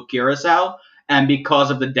splash of blue curacao. And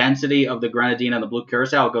because of the density of the grenadine and the blue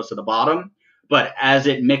curacao, it goes to the bottom. But as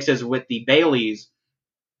it mixes with the Bailey's,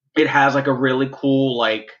 it has like a really cool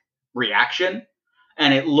like reaction,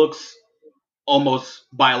 and it looks almost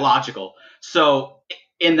biological. So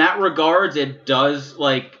in that regards, it does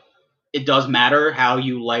matter how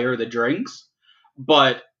you layer the drinks,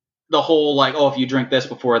 but the whole like, oh, if you drink this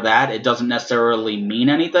before that, it doesn't necessarily mean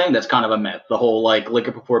anything. That's kind of a myth. The whole like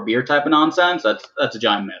liquor before beer type of nonsense, that's a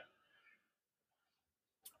giant myth.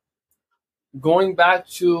 Going back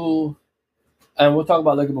to, and we'll talk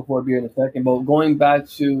about liquor before beer in a second, but going back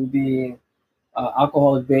to the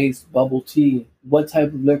alcoholic-based bubble tea, what type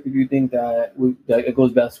of liquor do you think that it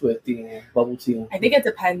goes best with the bubble tea? I think it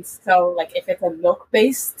depends. So, like, if it's a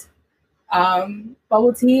milk-based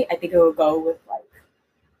bubble tea, I think it would go with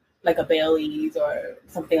like a Bailey's or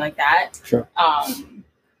something like that. Sure.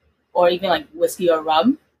 Or even like whiskey or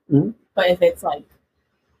rum. Mm-hmm. But if it's like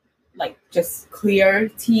just clear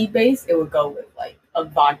tea based, it would go with like a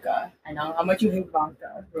vodka. I know how much you hate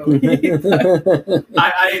vodka, really.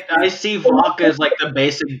 I see vodka as like the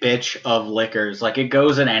basic bitch of liquors. Like it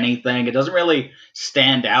goes in anything. It doesn't really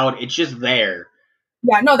stand out. It's just there.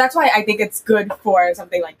 Yeah, no, that's why I think it's good for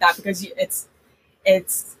something like that, because it's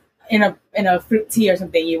in a fruit tea or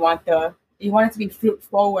something. You want it to be fruit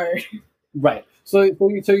forward. Right. So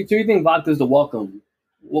you think vodka is the welcome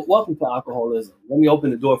to alcoholism? Let me open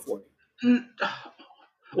the door for you.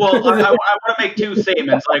 Well, I want to make two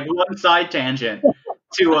statements, like one side tangent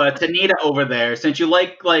to Nita over there. Since you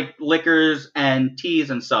like liquors and teas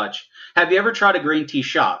and such, have you ever tried a green tea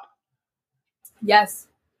shot? Yes.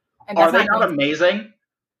 And are they not amazing?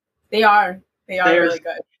 They are. They're really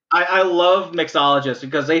good. I love mixologists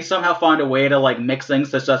because they somehow find a way to like mix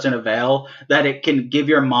things to such an avail that it can give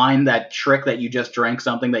your mind that trick that you just drank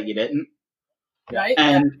something that you didn't. Right.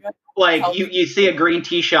 And like you see a green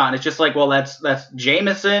tea shot and it's just like, well, that's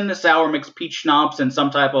Jameson, sour mixed peach schnapps, and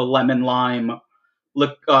some type of lemon lime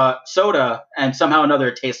soda, and somehow another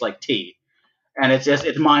it tastes like tea. And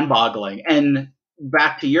it's mind boggling. And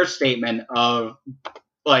back to your statement of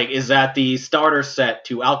like, is that the starter set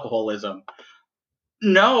to alcoholism?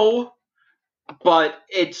 No, but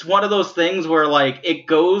it's one of those things where like it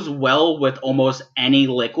goes well with almost any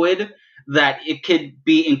liquid, that it could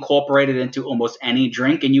be incorporated into almost any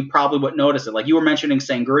drink, and you probably wouldn't notice it. Like you were mentioning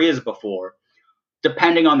sangrias before.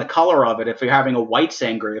 Depending on the color of it, if you're having a white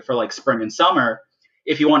sangria for like spring and summer,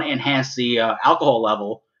 if you want to enhance the alcohol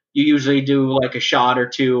level, you usually do like a shot or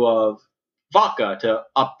two of vodka to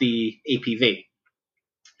up the APV.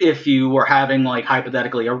 If you were having like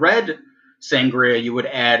hypothetically a red sangria, you would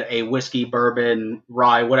add a whiskey, bourbon,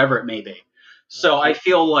 rye, whatever it may be. So I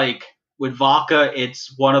feel like with vodka,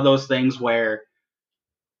 it's one of those things where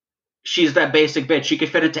she's that basic bitch. She could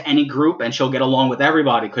fit into any group and she'll get along with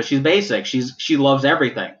everybody because she's basic. She loves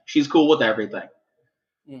everything. She's cool with everything.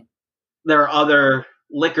 Mm. There are other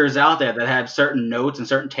liquors out there that have certain notes and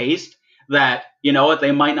certain taste that, you know what,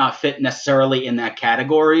 they might not fit necessarily in that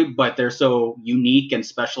category, but they're so unique and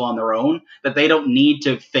special on their own that they don't need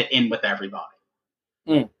to fit in with everybody.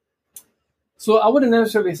 Mm. So I wouldn't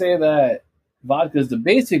necessarily say that vodka is the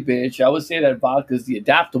basic bitch. I would say that vodka is the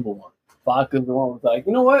adaptable one. Vodka is the one that's like,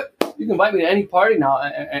 you know what? You can invite me to any party now,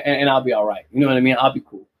 and I'll be all right. You know what I mean? I'll be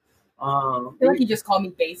cool. I feel like you just called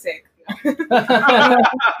me basic.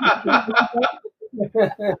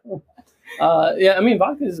 Yeah, I mean,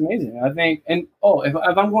 vodka is amazing. I think, and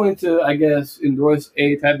if I'm going to, I guess, endorse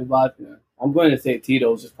a type of vodka, I'm going to say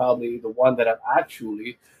Tito's is probably the one that I've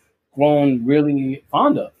actually grown really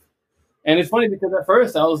fond of. And it's funny because at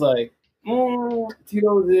first I was like,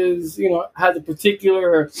 Tito's is, has a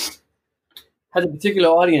particular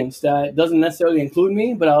audience that doesn't necessarily include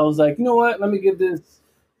me, but I was like, you know what? Let me give this,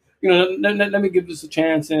 let me give this a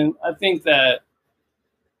chance. And I think that,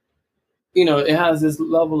 it has this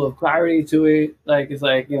level of clarity to it.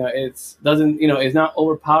 It's not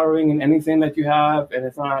overpowering in anything that you have, and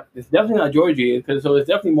it's definitely not Georgie, so it's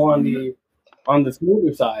definitely more on the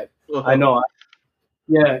smoother side. Uh-huh. I know.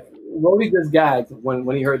 Yeah. Rody just gagged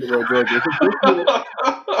when he heard the word Georgie.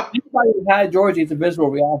 Anybody who's had Georgie, it's a visceral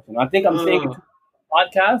reaction. I think I'm saying it to the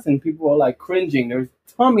podcast, and people are like cringing. Their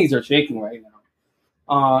tummies are shaking right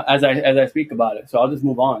now as I speak about it. So I'll just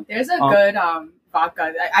move on. There's a good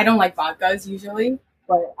vodka. I don't like vodkas usually,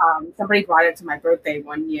 but somebody brought it to my birthday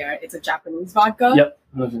one year. It's a Japanese vodka. Yep.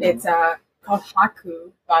 It's called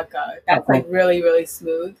Haku vodka. That's like really, really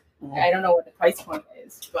smooth. I don't know what the price point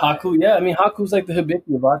is. But Haku, yeah. I mean, Haku's like the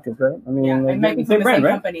Hibiki of vodkas, right? I mean, yeah, like, it might be from the same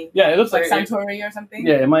company. Yeah, it looks like Suntory or something.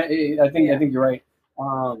 Yeah, it might. I think you're right.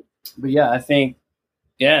 But yeah, I think,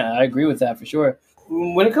 yeah, I agree with that for sure.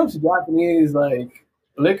 When it comes to Japanese like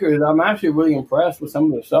liquors, I'm actually really impressed with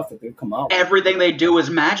some of the stuff that they've come out with. Everything they do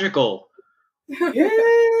is magical. Yeah.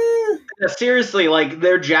 Seriously, like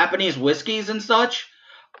their Japanese whiskeys and such,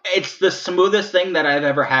 it's the smoothest thing that I've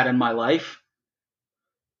ever had in my life.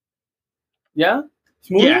 Yeah?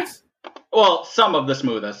 Smoothest? Yeah. Well, some of the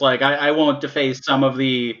smoothest. Like I won't deface some of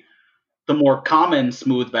the more common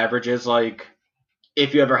smooth beverages. Like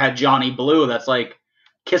if you ever had Johnny Blue, that's like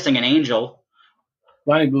kissing an angel.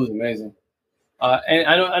 Johnny Blue is amazing. And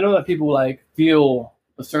I know that people like feel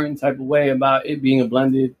a certain type of way about it being a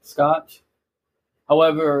blended Scotch.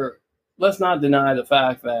 However, let's not deny the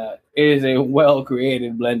fact that it is a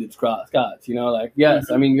well-created blended Scotch. You know, like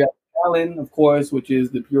yes, I mean you have Allen, of course, which is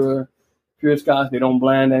the pure Scotch. They don't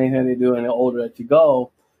blend anything they do, and the older that you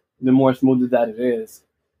go, the more smooth that it is.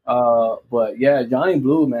 But yeah, Johnny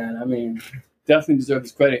Blue, man, I mean, definitely deserves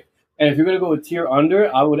his credit. And if you're gonna go a tier under,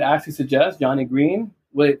 I would actually suggest Johnny Green,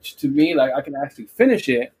 which to me, like, I can actually finish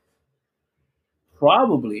it.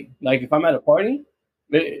 Probably, like if I'm at a party,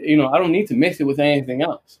 you know, I don't need to mix it with anything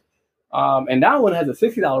else. And that one has a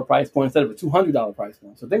 $60 price point instead of a $200 price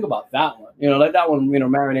point. So think about that one. You know, let that one, you know,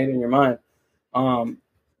 marinate in your mind.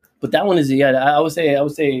 But that one is, yeah, I would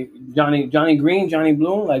say Johnny Green, Johnny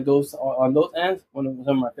Blue, like those on those ends, one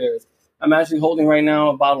of my favorites. I'm actually holding right now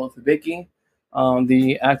a bottle of Hibiki,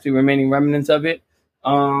 the actually remaining remnants of it.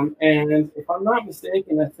 And if I'm not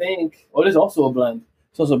mistaken, I think, this is also a blend.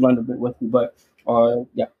 It's also a blend of whiskey, but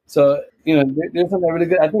yeah. So, you know, there's something really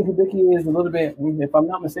good. I think Hibiki is a little bit, if I'm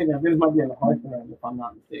not mistaken, I think this might be on the harsh end, if I'm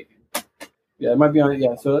not mistaken. Yeah, it might be on it.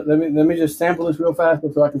 Yeah. So let me just sample this real fast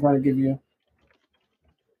so I can kind of give you.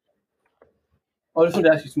 Oh, this one's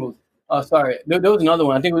actually smooth. Sorry. There was another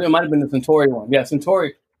one. I think it might have been the Centauri one. Yeah,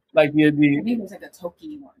 Centauri. Like the I think there's like a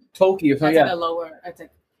Toki one. Toki or something. That's like a lower. That's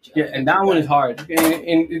like, yeah, and that one is hard.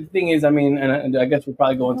 And the thing is, I mean, and I guess we'll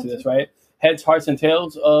probably go into this, right? Heads, hearts, and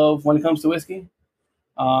tails of when it comes to whiskey.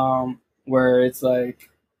 Where it's like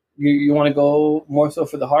you want to go more so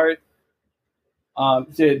for the heart. So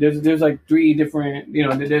there's like three different, you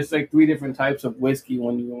know, there's like three different types of whiskey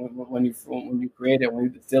when you create it, when you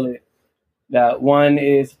distill it. That one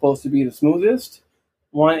is supposed to be the smoothest,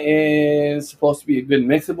 one is supposed to be a good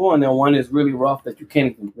mixable, and then one is really rough that you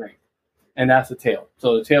can't even drink, and that's the tail.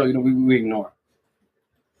 So the tail, you know, we ignore.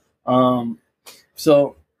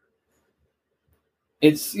 So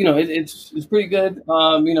it's, you know, it's pretty good.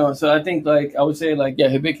 You know, so I think, like, I would say, like, yeah,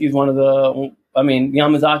 Hibiki is one of the. I mean,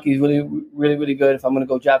 Yamazaki is really, really, really good. If I'm going to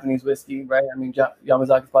go Japanese whiskey, right? I mean,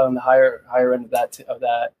 Yamazaki is probably on the higher end of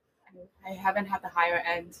that. I haven't had the higher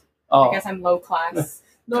end. Oh. I guess I'm low class.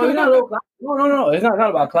 No, you're not low class. No. It's not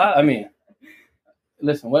about class. I mean,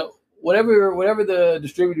 listen, whatever the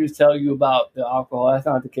distributors tell you about the alcohol, that's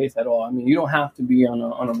not the case at all. I mean, you don't have to be on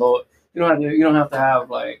a low. You don't have to have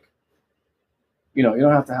like, you know, you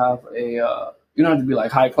don't have to be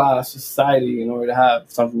like high class society in order to have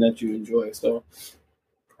something that you enjoy. So,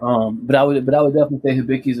 but I would definitely say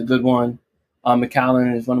Hibiki is a good one.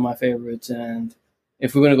 Macallan is one of my favorites, and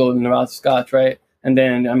if we're gonna go in the route of Scotch, right? And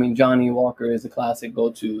then, I mean, Johnny Walker is a classic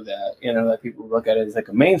go-to that, you know, that people look at it as like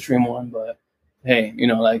a mainstream one, but hey, you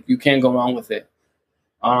know, like you can't go wrong with it.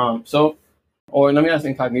 So, or let me ask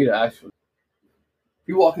Incognita, actually.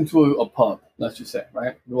 You walk into a pub, let's just say,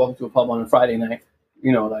 right? You walk into a pub on a Friday night,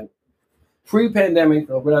 you know, like pre-pandemic,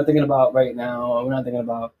 or we're not thinking about right now, or we're not thinking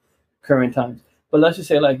about current times. But let's just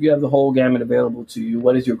say, like, you have the whole gamut available to you.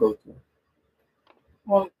 What is your go-to?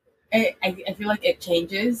 Well, I feel like it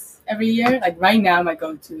changes every year. Like right now, my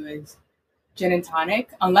go-to is gin and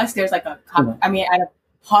tonic. Unless there's like I mean, at a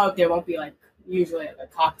pub, there won't be like usually like a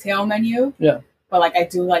cocktail menu. Yeah. But like I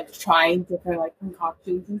do like trying different like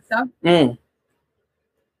concoctions and stuff.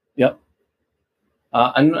 Yep.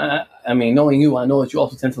 I mean, knowing you, I know that you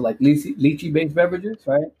also tend to like lychee-based beverages,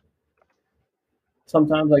 right?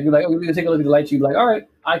 Sometimes, like, you're like, oh, you can take a look at the lychee, be like, all right,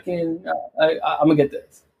 I'm gonna get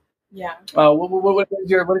this. Yeah. What is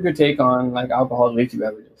your take on like alcoholic lychee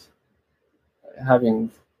beverages? I mean,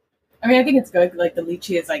 I think it's good. Like the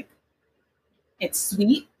lychee is like, it's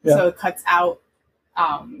sweet, Yeah. So it cuts out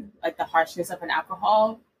like the harshness of an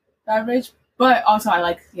alcohol beverage. But also I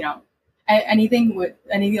like, anything with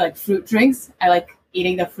any like fruit drinks. I like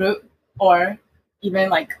eating the fruit, or even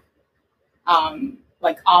like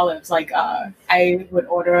olives. I would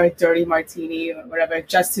order a dirty martini or whatever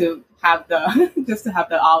just to have the just to have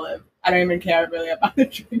the olive. I don't even care really about the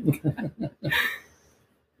drink.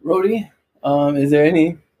 Rody, is there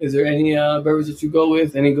any beverage that you go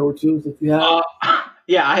with? Any go-tos that you have?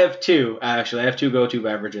 Yeah, I have two actually. I have two go-to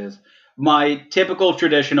beverages. My typical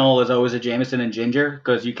traditional is always a Jameson and ginger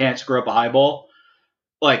because you can't screw up a highball.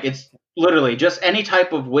 Like it's literally just any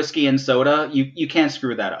type of whiskey and soda. You can't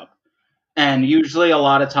screw that up. And usually, a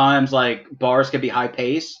lot of times, like bars can be high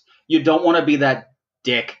pace. You don't want to be that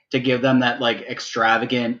dick to give them that like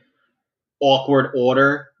extravagant, awkward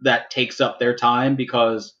order that takes up their time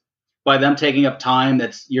because by them taking up time,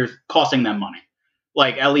 you're costing them money,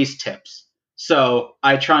 like at least tips. So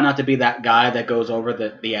I try not to be that guy that goes over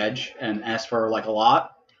the edge and asks for like a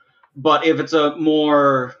lot. But if it's a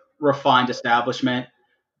more refined establishment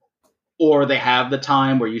or they have the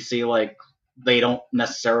time where you see like they don't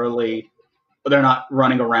necessarily they're not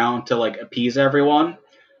running around to like appease everyone.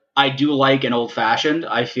 I do like an old fashioned.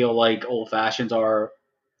 I feel like old fashions are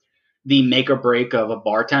the make or break of a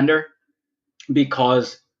bartender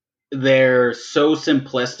because they're so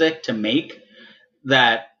simplistic to make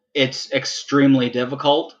that it's extremely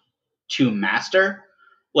difficult to master.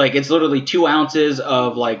 Like it's literally 2 ounces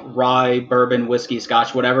of like rye, bourbon, whiskey,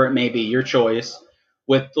 scotch, whatever it may be, your choice,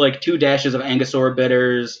 with like 2 dashes of Angostura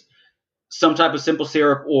bitters, some type of simple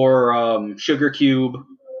syrup or sugar cube,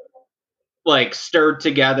 like stirred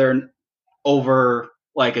together over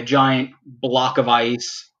like a giant block of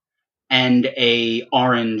ice and a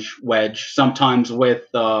orange wedge, sometimes with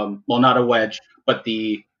well, not a wedge, but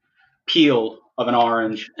the peel of an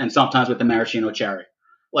orange, and sometimes with the maraschino cherry.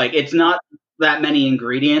 Like it's not that many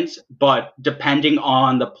ingredients, but depending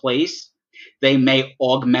on the place, they may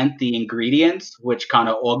augment the ingredients, which kind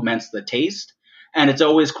of augments the taste. And it's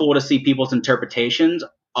always cool to see people's interpretations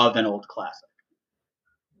of an old classic.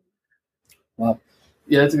 Wow.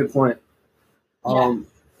 Yeah, that's a good point. No,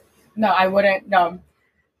 I wouldn't. No,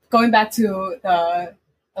 going back to the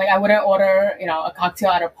I wouldn't order a cocktail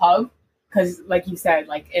at a pub because, like you said,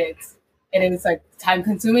 like it is like time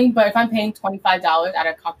consuming. But if I'm paying $25 at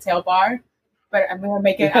a cocktail bar, but I'm gonna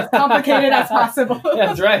make it as complicated as possible.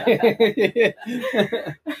 That's right.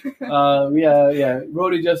 Yeah.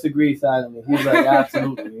 Rody just agrees silently. He's like,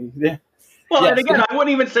 absolutely. Yeah. Well, and again, I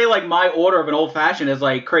wouldn't even say like my order of an old fashioned is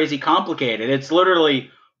like crazy complicated. It's literally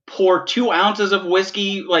pour 2 ounces of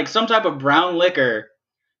whiskey, like some type of brown liquor,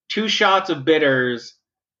 2 shots of bitters,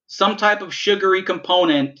 some type of sugary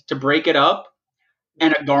component to break it up,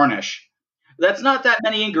 and a garnish. That's not that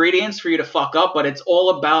many ingredients for you to fuck up, but it's all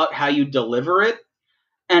about how you deliver it.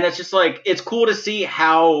 And it's just like, it's cool to see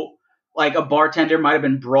how like a bartender might have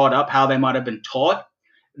been brought up, how they might have been taught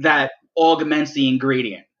that augments the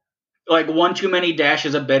ingredient. Like 1 too many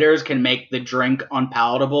dashes of bitters can make the drink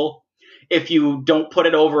unpalatable if you don't put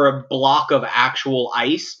it over a block of actual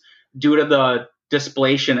ice due to the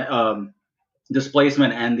displacement and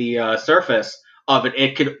the surface of it.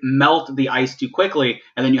 It could melt the ice too quickly,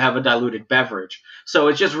 and then you have a diluted beverage. So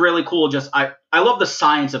it's just really cool. I love the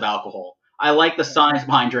science of alcohol. I like the science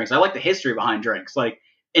behind drinks. I like the history behind drinks. Like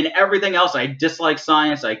in everything else, I dislike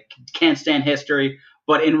science. I can't stand history.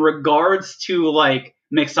 But in regards to like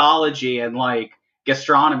mixology and like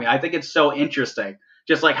gastronomy, I think it's so interesting.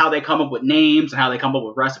 Just like how they come up with names and how they come up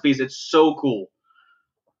with recipes. It's so cool.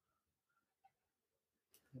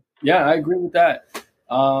 Yeah, I agree with that.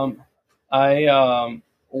 What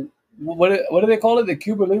do they call it? The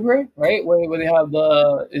Cuba Libre, right? Where they have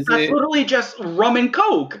That's literally just rum and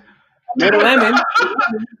Coke. With a lemon.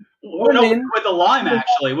 No, with a lime,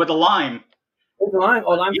 actually. With a lime. With a lime?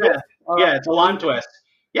 Oh, lime twist. Yeah, it's a lime twist.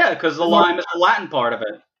 Yeah, because the lime is the Latin part of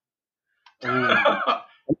it.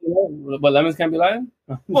 But lemons can't be lime?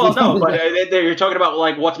 Well, no, but you're talking about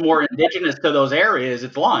like what's more indigenous to those areas.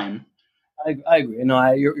 It's lime. I agree.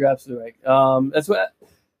 No, you're absolutely right. That's what.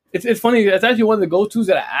 It's funny. That's actually one of the go-tos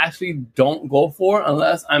that I actually don't go for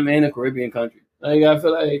unless I'm in a Caribbean country. Like I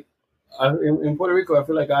feel like in Puerto Rico, I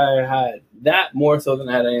feel like I had that more so than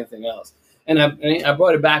I had anything else. And I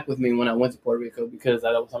brought it back with me when I went to Puerto Rico because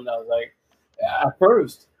that was something that was like, at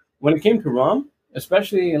first, when it came to rum,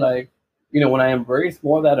 especially like, when I embraced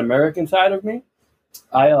more of that American side of me,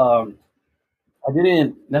 I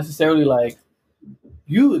didn't necessarily like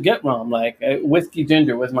you get rum. Like whiskey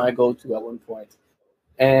ginger was my go-to at one point.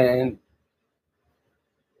 And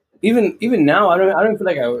even now, I don't feel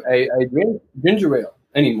like I drink ginger ale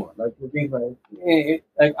anymore. Like the things like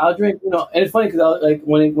I'll drink, and it's funny because I like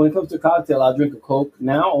when it comes to cocktail, I'll drink a Coke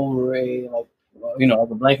now over a like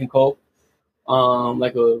a blank and Coke,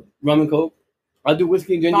 like a rum and Coke. I'll do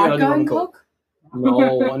whiskey and ginger. I'll do Vodka rum and and Coke. Coke?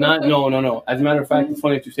 No. As a matter of fact, it's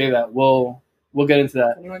funny that you say that. We'll get into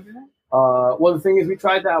that. Anyone do that? Well, the thing is, we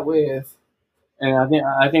tried that with, and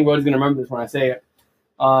I think Rhoda's gonna remember this when I say it.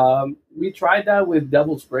 We tried that with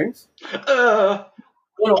Devil Springs. No,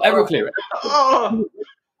 Everclear.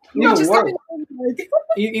 No, just worse. like,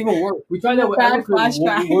 Even worse. We tried that with Bad Everclear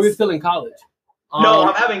when we were still in college. No,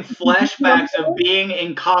 I'm having flashbacks of being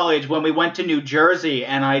in college when we went to New Jersey,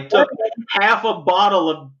 and I took half a bottle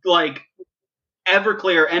of like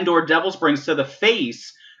Everclear and/or Devil Springs to the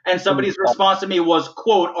face, and somebody's response to me was,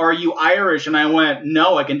 "quote Are you Irish?" And I went,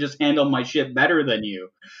 "No, I can just handle my shit better than you."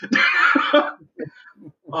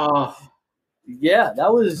 Oh, yeah,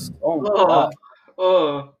 that was. Oh my god.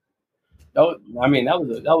 oh. That was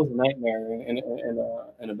a nightmare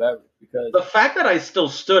in a beverage because The fact that I still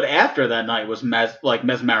stood after that night was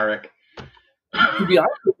mesmeric. to be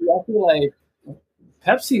honest with you, I feel like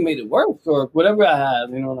Pepsi made it worse or whatever I have,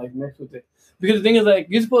 like mixed with it. Because the thing is, like,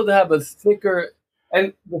 you're supposed to have a thicker,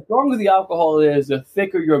 and the stronger the alcohol is, the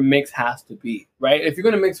thicker your mix has to be, right? If you're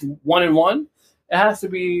gonna mix 1 and 1, it has to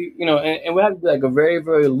be, and we have to be like a very,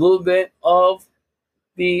 very little bit of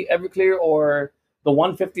the Everclear or the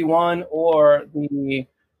 151 or the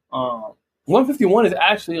 151 is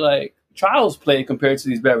actually like child's play compared to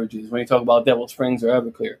these beverages when you talk about Devil Springs or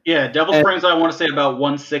Everclear. Yeah, Devil Springs, I want to say about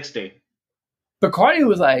 160. Bacardi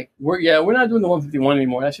was like, we're not doing the 151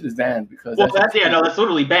 anymore. That shit is banned because that's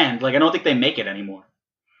literally banned. Like, I don't think they make it anymore.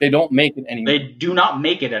 They don't make it anymore. They do not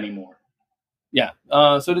make it anymore. Yeah.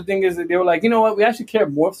 So the thing is that they were like, you know what? We actually care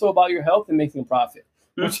more so about your health than making a profit.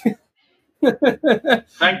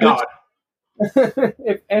 Thank God.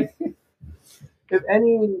 if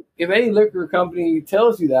any liquor company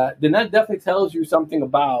tells you that, then that definitely tells you something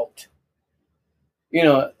about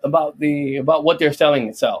about what they're selling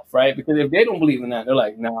itself, right? Because if they don't believe in that, they're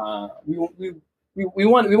like, nah, we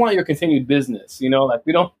want your continued business, like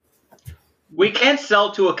we don't. We can't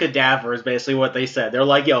sell to a cadaver is basically what they said. They're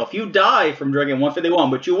like, yo, if you die from drinking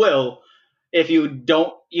 151, which you will, if you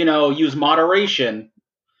don't, use moderation,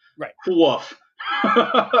 right? Woof.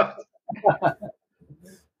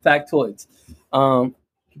 Factoids.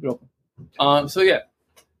 Keep it open.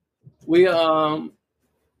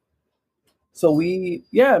 So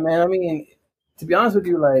yeah, man. I mean, to be honest with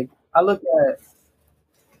you, like I look at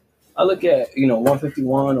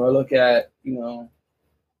 151, or I look at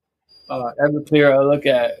Everclear. I look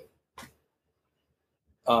at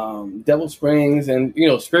Devil Springs, and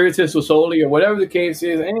Spiritus or Soli or whatever the case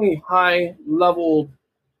is. Any high level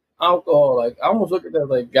alcohol, like I almost look at that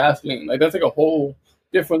like gasoline. Like that's like a whole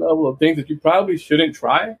different level of things that you probably shouldn't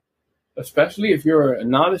try, especially if you're a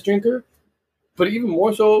novice drinker, but even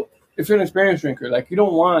more so if you're an experienced drinker. Like you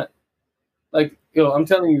don't want, like, I'm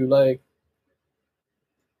telling you, like,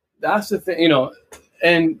 that's the thing,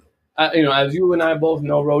 and as you and I both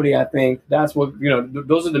know, Rody, I think that's what,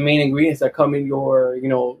 those are the main ingredients that come in your,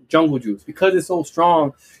 jungle juice. Because it's so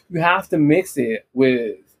strong, you have to mix it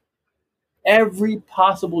with every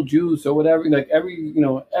possible juice or whatever, like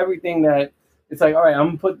everything that it's like, all right, if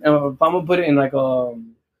I'm gonna put it in like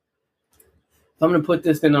I'm gonna put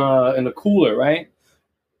this in a cooler, right?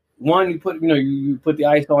 One, you put you put the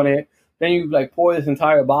ice on it, then you like pour this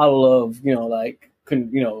entire bottle of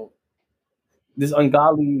this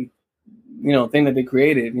ungodly thing that they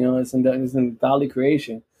created, it's an ungodly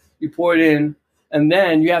creation. You pour it in, and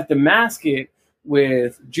then you have to mask it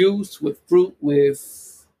with juice, with fruit,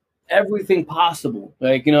 with everything possible,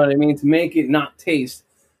 like, you know what I mean, to make it not taste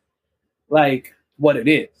like what it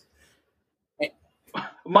is.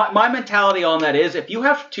 My mentality on that is, if you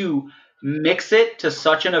have to mix it to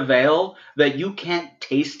such an avail that you can't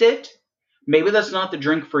taste it, maybe that's not the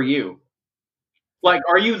drink for you. Like,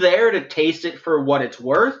 are you there to taste it for what it's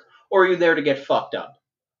worth, or are you there to get fucked up?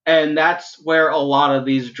 And that's where a lot of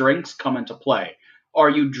these drinks come into play. Are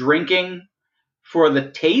you drinking for the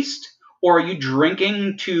taste, or are you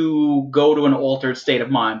drinking to go to an altered state of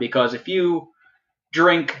mind? Because if you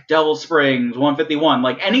drink Devil Springs, 151,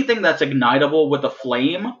 like anything that's ignitable with a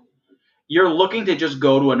flame, you're looking to just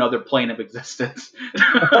go to another plane of existence.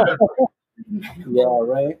 Yeah,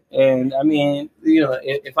 right. And I mean,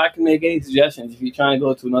 if I can make any suggestions, if you're trying to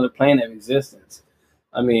go to another plane of existence,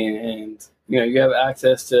 I mean, and you have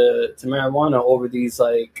access to marijuana over these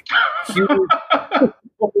like huge,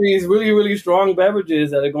 over these really, really strong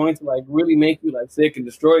beverages that are going to like really make you like sick and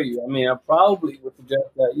destroy you. I mean, I probably would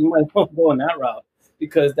suggest that you might want to go on that route,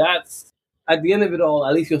 because that's at the end of it all,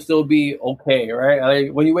 at least you'll still be okay, right?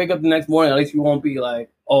 Like, when you wake up the next morning, at least you won't be like,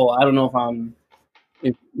 oh, I don't know if I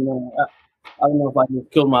don't know if I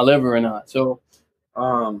just killed my liver or not. So,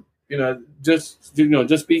 just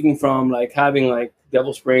speaking from like having like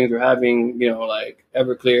Devil Springs or having like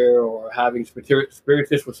Everclear or having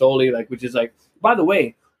Spiritus Rosoli, like, which is like, by the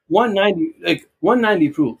way, 190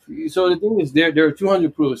 proof. So the thing is, there are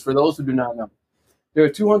 200 proofs for those who do not know. There are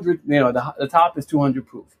 200. The top is 200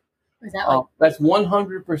 proof. Is that like that's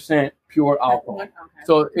 100% pure alcohol. okay.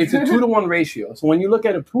 So it's a 2-to-1 ratio. So when you look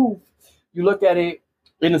at a proof, you look at it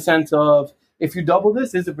in the sense of, if you double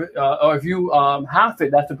this, or if you half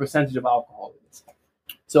it, that's the percentage of alcohol it is.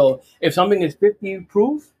 So if something is 50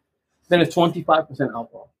 proof, then it's 25%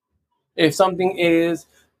 alcohol. If something is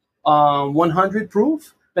 100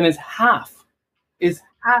 proof, then it's half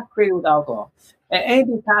created with alcohol. And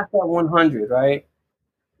anything past that 100, right?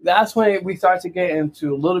 That's when we start to get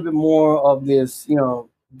into a little bit more of this,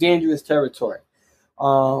 dangerous territory.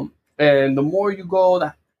 And the more you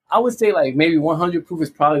go, I would say like maybe 100 proof is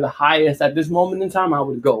probably the highest at this moment in time I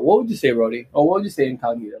would go. What would you say, Rody? Or what would you say,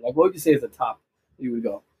 Incognito? Like, what would you say is the top you would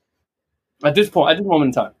go at this moment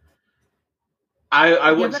in time?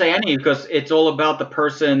 I wouldn't say any, because it's all about the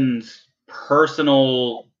person's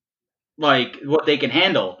personal, like, what they can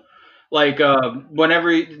handle. Like,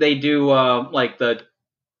 whenever they do like the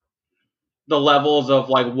levels of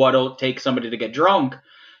like what'll take somebody to get drunk,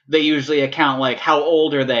 they usually account like how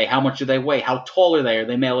old are they, how much do they weigh, how tall are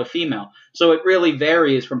they male or female. So it really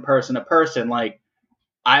varies from person to person. Like,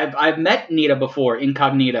 I've met Nita before,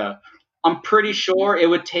 Incognita. I'm pretty sure it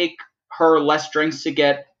would take her less drinks to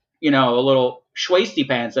get a little schwasty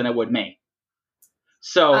pants than it would me.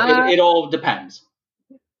 So it all depends.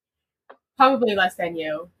 Probably less than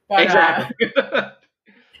you, but, Exactly.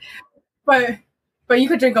 but you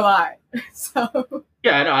could drink a lot, so.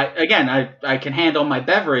 Yeah, no, I can handle my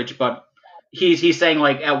beverage, but he's saying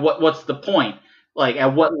like, at what's the point? Like,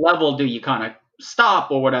 at what level do you kind of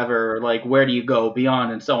stop or whatever? Like, where do you go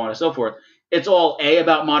beyond, and so on and so forth? It's all A,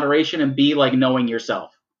 about moderation, and B, like, knowing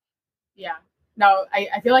yourself. Yeah. No,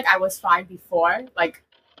 I feel like I was fine before, like,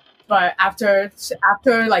 but after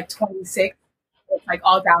like 26, it's like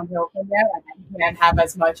all downhill from there. Like, I can't have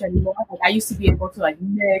as much anymore. Like, I used to be able to like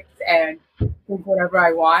mix and drink whatever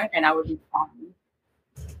I want, and I would be fine.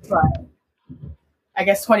 But I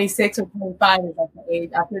guess 26 or 25 is like the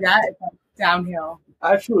age. After that, it's like downhill.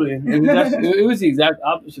 Actually, it was the exact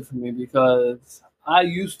opposite for me, because I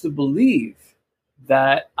used to believe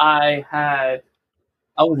that I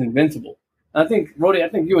was invincible. And I think, Rody,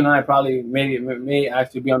 you and I probably may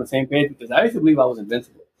actually be on the same page, because I used to believe I was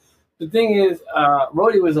invincible. The thing is,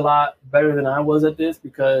 Rody was a lot better than I was at this,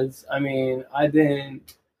 because I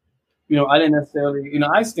didn't necessarily,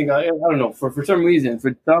 I used to think, I don't know, for some reason,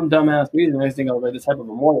 for some dumbass reason, I used to think I was like this type of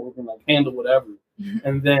immortal who can like handle whatever.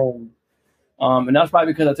 And then, and that's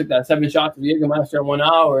probably because I took that 7 shots of Jägermeister in 1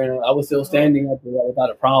 hour, and I was still standing up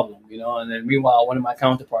without a problem, And then meanwhile, one of my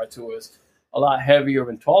counterparts, who was a lot heavier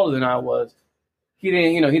and taller than I was, he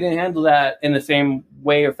didn't handle that in the same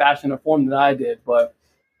way or fashion or form that I did. But,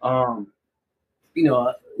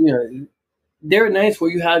 there are nights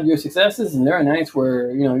where you have your successes, and there are nights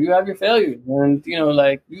where you have your failures, and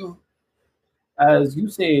like you, as you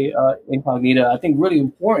say, Incognita, I think really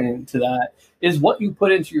important to that is what you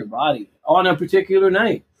put into your body on a particular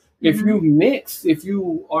night. If you mix, if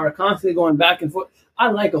you are constantly going back and forth, I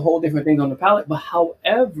like a whole different thing on the palate. But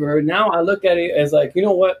however, now I look at it as like,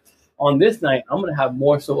 what? On this night, I'm gonna have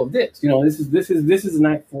more so of this. This is a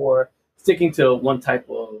night for sticking to one type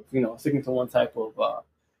of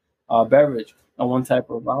beverage and one type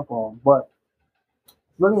of alcohol. But it's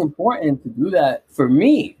really important to do that for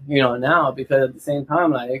me, now, because at the same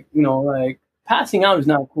time, like passing out is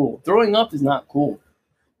not cool. Throwing up is not cool.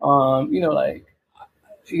 I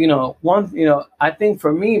think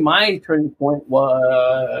for me, my turning point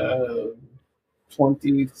was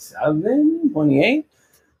 27, 28,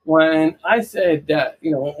 when I said that,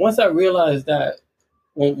 once I realized that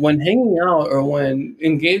when hanging out or when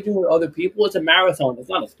engaging with other people, it's a marathon. It's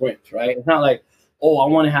not a sprint, right? It's not like, oh, I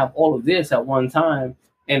want to have all of this at one time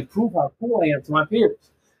and prove how cool I am to my peers.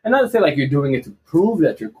 And not to say like you're doing it to prove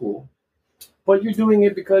that you're cool, but you're doing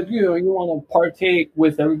it because, you want to partake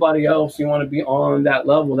with everybody else. You want to be on that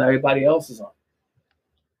level that everybody else is on.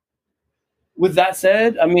 With that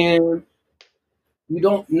said, you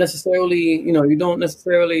don't necessarily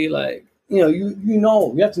like, you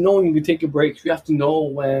have to know when you can take your breaks. You have to know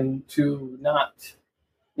when to not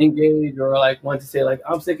engage, or like when to say like,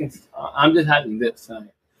 I'm just having this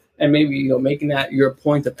tonight. And maybe, making that your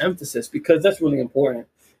point of emphasis, because that's really important.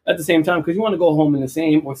 at the same time because you want to go home in the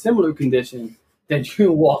same or similar condition that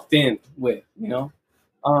you walked in with.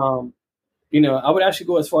 Um, I would actually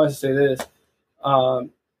go as far as to say this.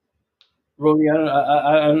 Rody,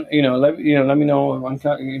 let me know. Let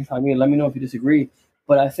me know if you disagree.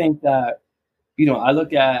 But I think that, I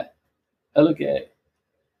look at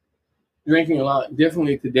drinking a lot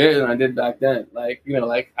differently today than I did back then. Like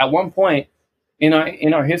at one point in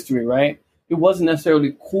our history, right? It wasn't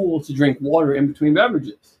necessarily cool to drink water in between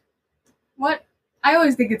beverages. What? I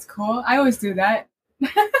always think it's cool. I always do that.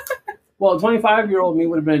 Well, 25-year-old me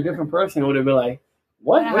would have been a different person. It would have been like,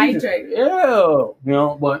 what? Hydrate. Ew.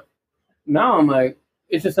 But now I'm like,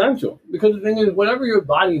 it's essential. Because the thing is, whatever your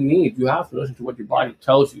body needs, you have to listen to what your body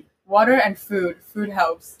tells you. Water and food. Food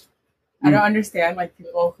helps. I don't understand like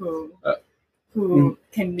people who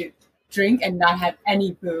can drink and not have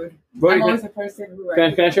any food. Brody, I'm always a person who...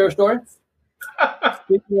 Can I share a story?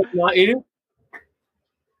 Speaking of not eating?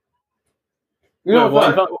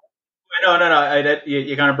 What? No.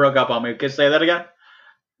 You kind of broke up on me. Can you say that again?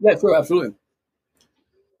 Yeah, sure, absolutely.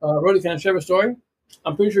 Brody, can I share a story?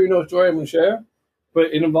 I'm pretty sure you know a story I'm going to share,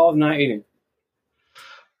 but it involves not eating.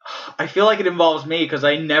 I feel like it involves me because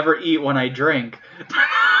I never eat when I drink.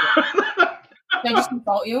 They just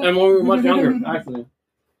insult you? And when we were much younger, actually.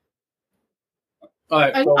 All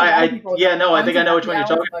right. So, I think I know which one you're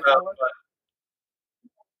talking about. But...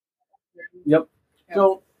 Yep.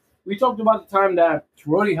 So we talked about the time that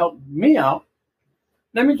Rody helped me out.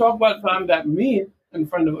 Let me talk about the time that me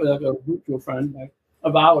and a mutual friend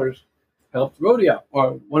of ours helped Rody out,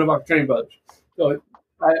 or one of our training brothers. So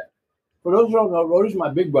for those who don't know, Rody's my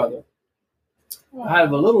big brother. I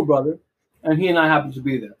have a little brother, and he and I happen to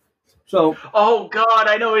be there. So, oh God,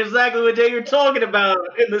 I know exactly what day you're talking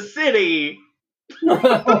about in the city.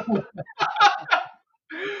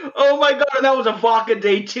 Oh my God, that was a vodka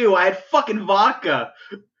day too. I had fucking vodka.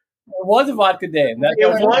 It was a vodka day. It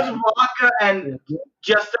was vodka, and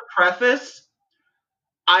just to preface,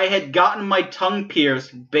 I had gotten my tongue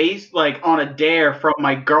pierced based on a dare from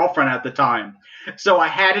my girlfriend at the time. So I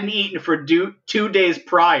hadn't eaten for 2 days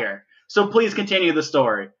prior. So please continue the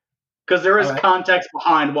story. Because there is context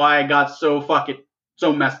behind why I got so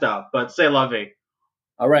messed up. But say la vie.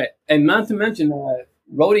 All right. And not to mention that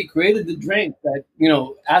Rody created the drink that,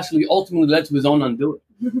 actually ultimately led to his own undoing.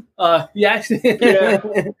 He actually... Yeah.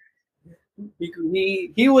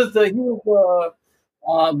 he was the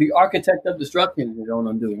architect of destruction in his own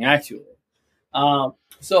undoing, actually.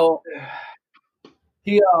 So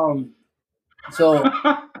we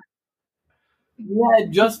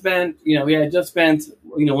had just spent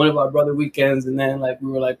one of our brother weekends, and then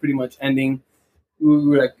we were pretty much ending. We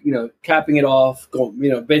were capping it off,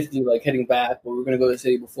 basically heading back, but we were gonna go to the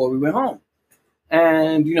city before we went home.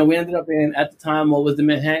 And we ended up in, at the time, what was the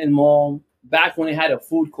Manhattan Mall, back when it had a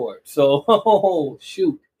food court. So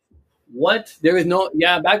shoot. What? There is no...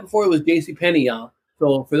 Yeah, back before it was JCPenney, y'all.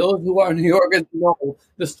 So for those who are New Yorkers know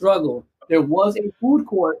the struggle, there was a food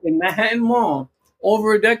court in Manhattan Mall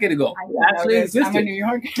over a decade ago. It actually existed. I'm a New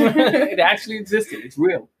Yorker. It actually existed. It's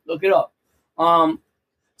real. Look it up.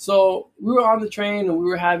 So we were on the train and we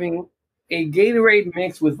were having a Gatorade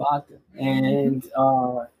mix with vodka. And,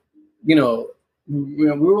 we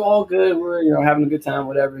were all good. We were, having a good time,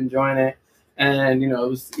 whatever, enjoying it. And,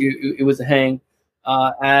 it was a hang.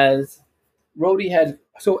 As Rody had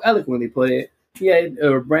so eloquently put it, he had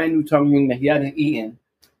a brand new tongue ring that he hadn't eaten.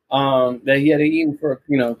 For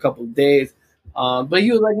a couple of days. But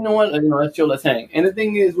he was like, you know what, let's chill, let's hang. And the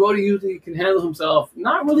thing is, Rody usually can handle himself,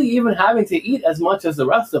 not really even having to eat as much as the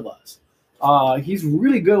rest of us. He's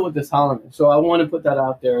really good with the tolerance. So I want to put that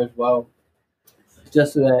out there as well,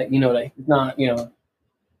 just so that that he's not,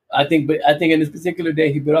 I think in this particular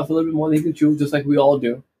day he bit off a little bit more than he can chew, just like we all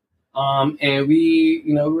do. And we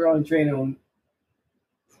were on the train, and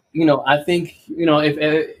I think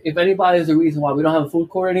if anybody is the reason why we don't have a food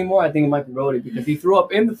court anymore, I think it might be Rody, because he threw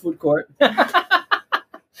up in the food court.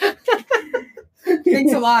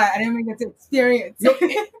 Thanks a lot. I didn't even get to experience.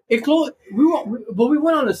 It closed. But we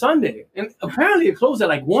went on a Sunday, and apparently it closed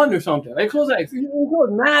at 1 or something. It closed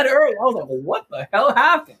mad early. I was like, well, what the hell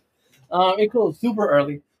happened? It closed super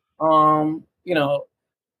early. Or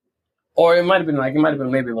it might have been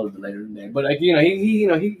maybe a little bit later in the day. But he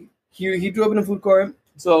threw up in the food court.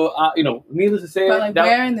 So needless to say, but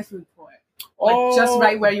where in the food court? Just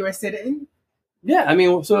right where you were sitting? Yeah,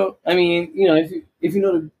 if you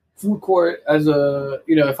know the food court as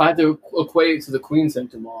if I had to equate it to the Queen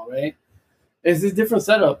Center Mall, right? It's this different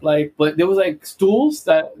setup. But there was stools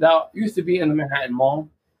that used to be in the Manhattan Mall,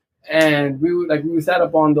 and we sat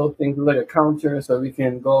up on those things with a counter so we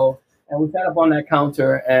can go, and we sat up on that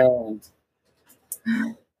counter, and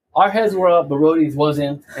our heads were up, but Rhodey's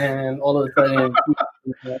wasn't, and all of a sudden,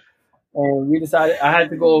 and we decided I had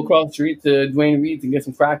to go across the street to Dwayne Reed's and get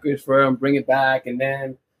some crackers for him, bring it back, and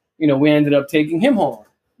then, we ended up taking him home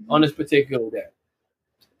on this particular day.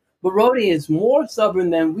 But Rhodey is more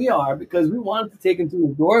stubborn than we are because we wanted to take him to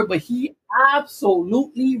his door, but he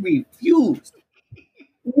absolutely refused,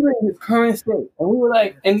 even in his current state. And we were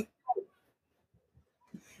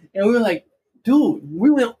like, dude,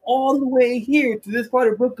 we went all the way here to this part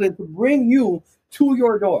of Brooklyn to bring you to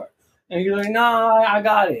your door. And you're like, nah, I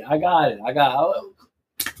got it.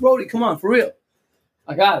 Rhodey, come on, for real.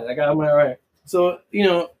 I got it. I'm all right. So,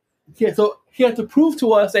 so he had to prove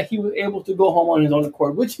to us that he was able to go home on his own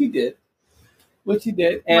accord, which he did.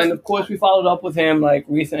 And of course, we followed up with him like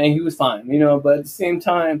recently, and he was fine, but at the same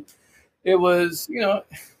time, it was, it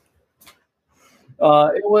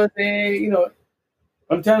was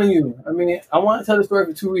I'm telling you, I want to tell the story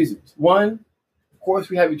for two reasons. One, of course,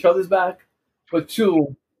 we have each other's back, but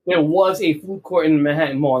two, there was a food court in the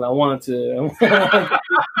Manhattan Mall, and I wanted to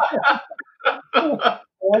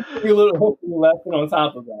be a little hopefully lesson on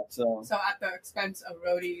top of that. So at the expense of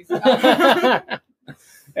Rhodey's.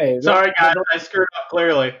 Hey, sorry guys, I screwed up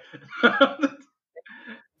clearly.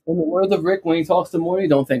 In the words of Rick, when he talks to Morty,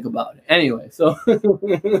 don't think about it. Anyway, so so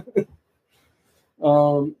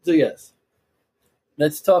yes,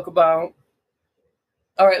 let's talk about.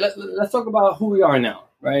 All right, let's talk about who we are now.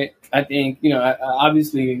 Right, I think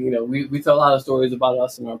obviously we tell a lot of stories about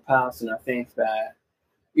us in our past, and I think that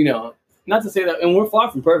not to say that, and we're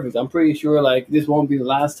far from perfect. I'm pretty sure like this won't be the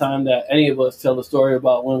last time that any of us tell the story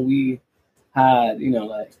about when we had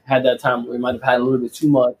had that time where we might have had a little bit too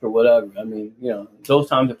much or whatever. Those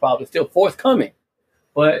times are probably still forthcoming,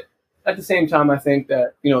 but at the same time, I think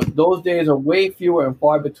that those days are way fewer and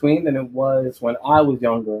far between than it was when I was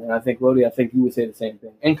younger. And I think Rhodey, you would say the same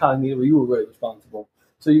thing. Incognito, you were very responsible,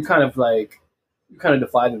 so you kind of defied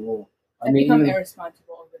the rule. I become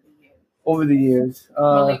irresponsible over the years. I'm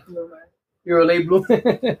a late bloomer. You're a late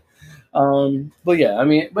bloomer. But yeah,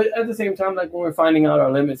 but at the same time, like when we're finding out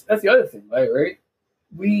our limits, that's the other thing, right?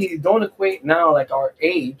 We don't equate now like our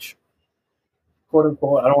age, quote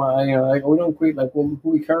unquote. I don't want we don't equate like who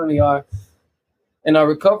we currently are and our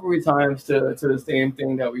recovery times to the same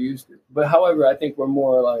thing that we used to. But however, I think we're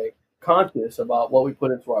more like conscious about what we put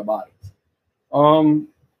into our bodies.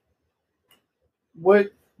 What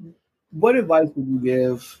advice would you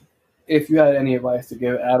give, if you had any advice to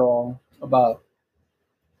give at all, about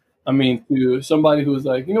to somebody who's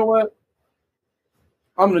like, you know what,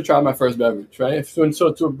 I'm going to try my first beverage, right?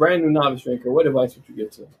 So to a brand new novice drinker, what advice would you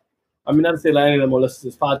give to them? Not to say that any of them will listen to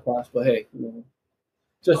this podcast, but hey,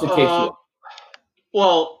 just in case.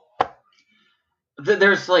 Well,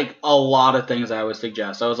 there's like a lot of things I would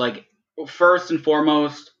suggest. I was like, first and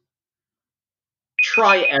foremost,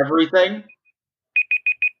 try everything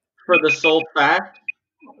for the sole fact.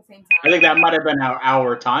 At the same time. I think that might have been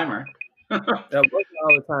our timer. That was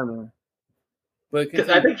our timer. Because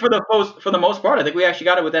I think for the most part, I think we actually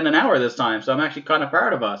got it within an hour this time. So I'm actually kind of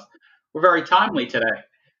proud of us. We're very timely today.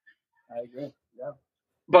 I agree. Yeah.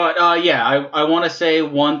 But I want to say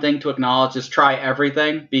one thing to acknowledge is try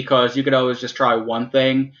everything, because you could always just try one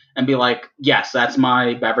thing and be like, yes, that's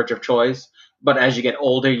my beverage of choice. But as you get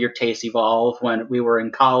older, your tastes evolve. When we were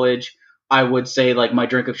in college, I would say like my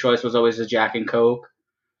drink of choice was always a Jack and Coke.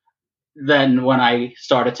 Then when I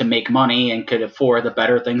started to make money and could afford the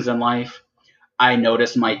better things in life, I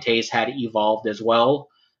noticed my taste had evolved as well.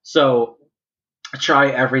 So try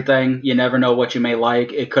everything. You never know what you may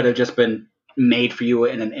like. It could have just been made for you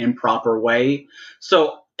in an improper way.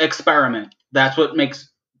 So experiment. That's what makes,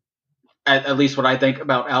 at least what I think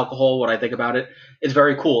about alcohol, what I think about it, is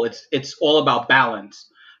very cool. It's all about balance,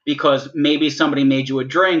 because maybe somebody made you a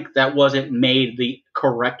drink that wasn't made the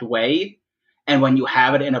correct way. And when you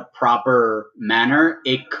have it in a proper manner,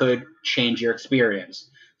 it could change your experience.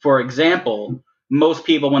 For example, most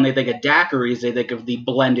people, when they think of daiquiris, they think of the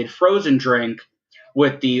blended frozen drink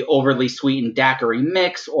with the overly sweetened daiquiri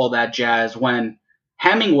mix, all that jazz. When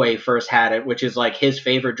Hemingway first had it, which is like his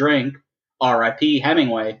favorite drink, R.I.P.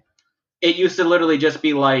 Hemingway, it used to literally just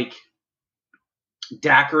be like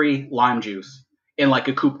daiquiri lime juice in like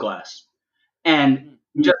a coupe glass. And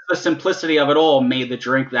just the simplicity of it all made the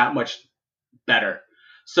drink that much better.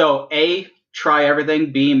 So A, try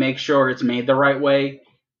everything. B, make sure it's made the right way.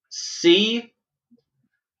 C,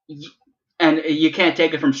 and you can't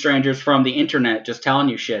take it from strangers from the internet just telling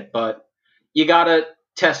you shit, but you gotta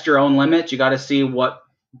test your own limits. You gotta see what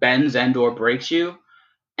bends and or breaks you.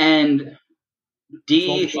 And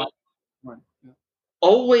D,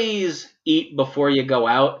 always eat before you go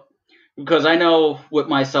out, because I know with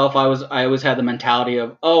myself, I always had the mentality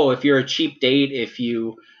of, oh, if you're a cheap date, if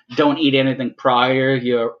you don't eat anything prior,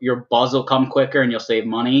 your buzz will come quicker and you'll save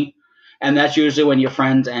money. And that's usually when your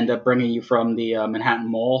friends end up bringing you from the Manhattan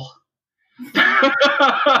Mall.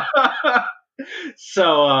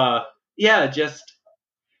 So yeah, just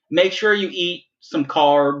make sure you eat some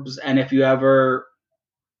carbs, and if you ever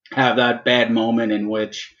have that bad moment in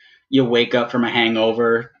which you wake up from a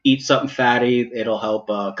hangover, eat something fatty. It'll help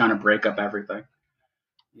kind of break up everything.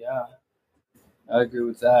 Yeah, I agree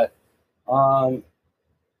with that. Um,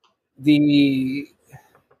 the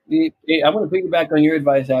I'm going to piggyback on your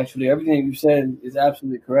advice. Actually, everything you said is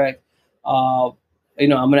absolutely correct. Uh, I'm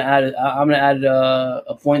going to add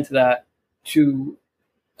a point to that. To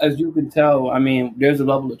As you can tell, I mean, there's a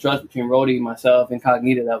level of trust between Rhodey, myself, and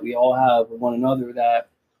Cognita that we all have with one another. That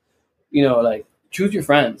like choose your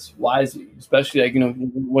friends wisely, especially like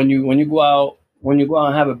when you go out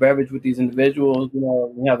and have a beverage with these individuals.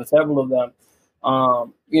 You have several of them.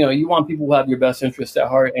 You want people who have your best interests at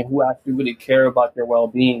heart and who actually really care about your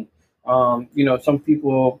well-being. Some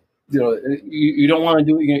people, you don't want to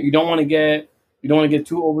do, you don't want to get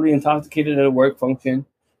too overly intoxicated at a work function.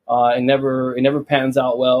 It never pans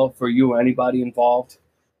out well for you or anybody involved.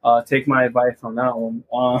 Take my advice on that one.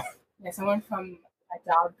 Yeah, someone from a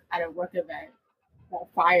job at a work event got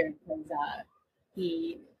fired because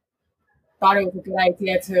he thought it was a good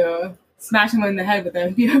idea to smash him in the head with a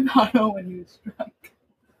beer bottle when he was drunk.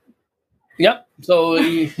 Yep. So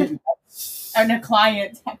And a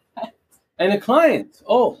client. and a client.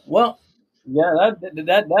 Oh well, yeah. That's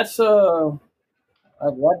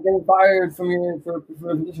getting fired from your for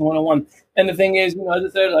position 101. And the thing is, as I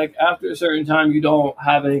said, like after a certain time, you don't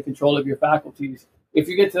have any control of your faculties. If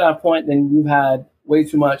you get to that point, then you've had way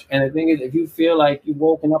too much. And the thing is, if you feel like you've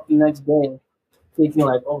woken up the next day thinking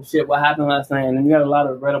like, oh shit, what happened last night, and then you have a lot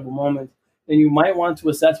of regrettable moments, then you might want to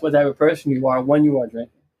assess what type of person you are when you are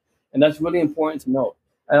drinking. And that's really important to note.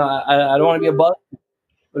 I don't want to be a bust,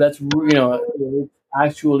 but that's it's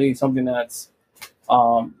actually something that's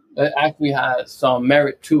that actually has some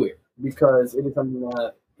merit to it, because it is something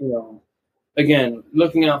that again,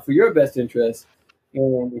 looking out for your best interest.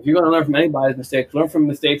 And if you're going to learn from anybody's mistakes, learn from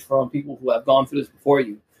mistakes from people who have gone through this before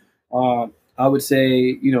you. I would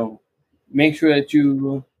say make sure that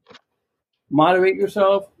you moderate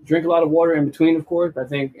yourself, drink a lot of water in between, of course. I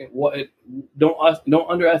think don't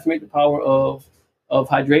underestimate the power of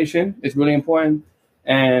hydration. It's really important.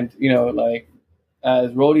 And like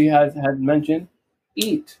as Rhodey had mentioned,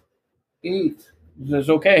 eat. It's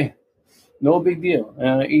okay. No big deal.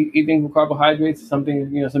 Eating carbohydrates is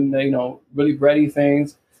something that really bready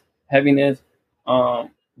things, heaviness.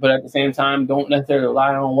 But at the same time, don't necessarily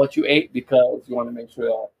rely on what you ate, because you want to make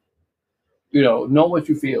sure that know what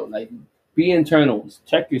you feel. Like, be internals.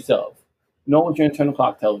 Check yourself. Know what your internal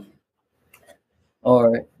clock tells you.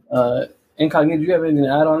 All right. Incognito, do you have anything to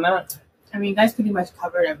add on that? I mean, you guys pretty much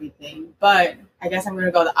covered everything, but I guess I'm going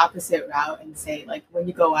to go the opposite route and say, like, when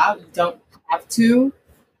you go out, you don't have to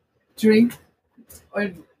drink or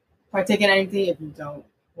partake in anything if you don't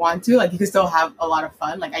want to. Like, you can still have a lot of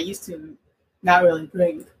fun. Like, I used to not really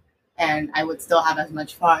drink, and I would still have as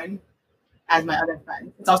much fun as my other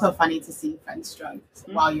friends. It's also funny to see friends drunk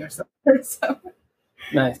while you're sober. So.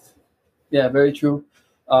 Nice. Yeah, very true.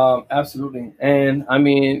 Absolutely. And I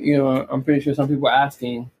mean, I'm pretty sure some people are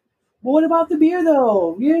asking, well, what about the beer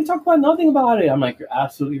though? You didn't talk about nothing about it. I'm like, you're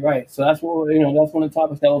absolutely right. So that's what that's one of the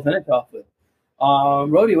topics that we'll finish off with.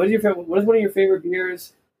 Rhodey, what is one of your favorite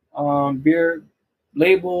beers? Beer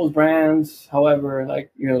labels, brands, however,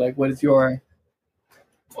 like what is your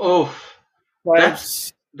Oh,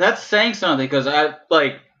 that's saying something, because I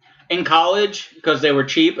in college, because they were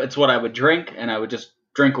cheap. It's what I would drink, and I would just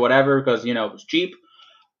drink whatever because it was cheap.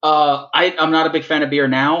 I'm not a big fan of beer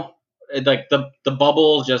now. Like the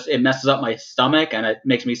bubble it messes up my stomach and it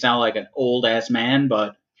makes me sound like an old ass man.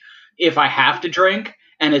 But if I have to drink,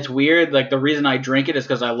 and it's weird, like the reason I drink it is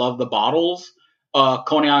because I love the bottles.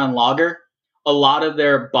 Coney Island Lager. A lot of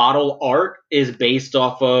their bottle art is based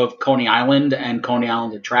off of Coney Island and Coney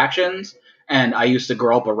Island attractions, and I used to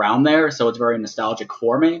grow up around there, so it's very nostalgic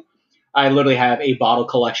for me. I literally have a bottle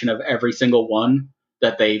collection of every single one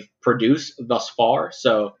that they've produced thus far.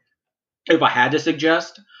 So if I had to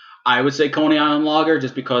suggest, I would say Coney Island Lager,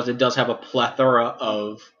 just because it does have a plethora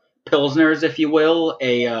of pilsners, if you will,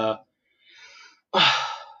 a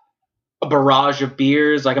barrage of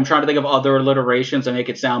beers. Like, I'm trying to think of other alliterations that make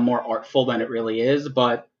it sound more artful than it really is,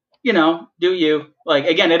 but do you. Like,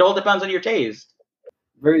 again, it all depends on your taste.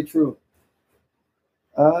 Very true.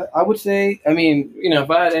 I would say, I mean,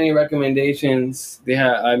 if I had any recommendations,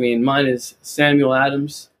 mine is Samuel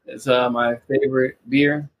Adams. It's my favorite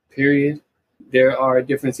beer. Period. There are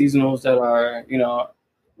different seasonals that are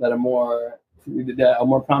that are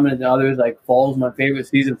more prominent than others. Like fall's my favorite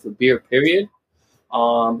season for beer. Period.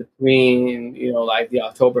 Between like the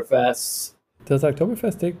Oktoberfest. Does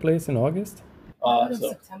Oktoberfest take place in August?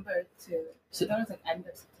 September to. I thought it was like end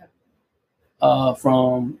of September.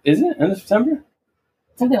 From is it end of September?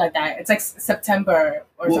 Something like that. It's like September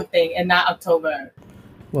or something, and not October.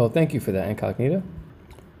 Well, thank you for that, Incognito.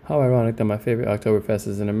 How ironic that my favorite Oktoberfest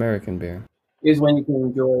is an American beer. Is when you can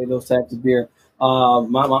enjoy those types of beer.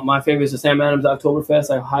 My favorite is the Sam Adams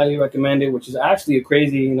Oktoberfest. I highly recommend it, which is actually it's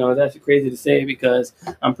actually crazy to say because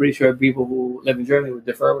I'm pretty sure people who live in Germany would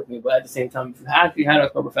differ with me. But at the same time, if you actually had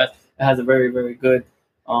Oktoberfest, it has a very, very good,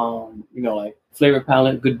 like flavor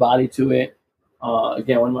palette, good body to it.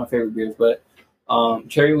 Again, one of my favorite beers. But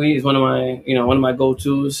cherry wheat is one of my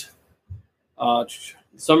go-tos.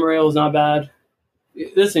 Summer ale is not bad.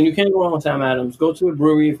 Listen, you can't go wrong with Sam Adams. Go to a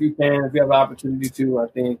brewery if you can, if you have an opportunity to. I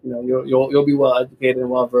think you'll be well educated and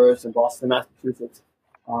well versed in Boston, Massachusetts,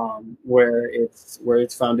 where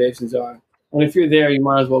its foundations are. And if you're there, you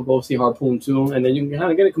might as well go see Harpoon too, and then you can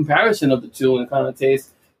kind of get a comparison of the two and kind of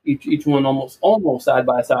taste each one almost side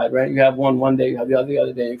by side, right? You have one day, you have the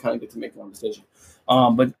other day, you kind of get to make your own decision.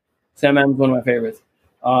 But Sam Adams is one of my favorites.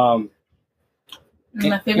 My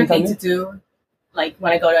favorite thing to do, like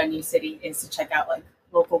when I go to a new city, is to check out like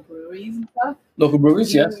local breweries and stuff. Local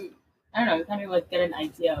breweries, yes. I don't know, kind of like get an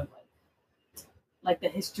idea of like the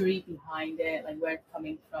history behind it, like where it's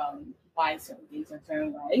coming from, why certain things are a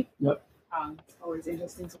certain way. Yep. It's always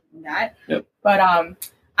interesting to learn that. Yep. But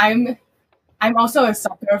I'm also a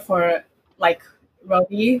sucker for like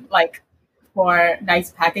Roby, like for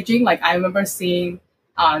nice packaging. Like I remember seeing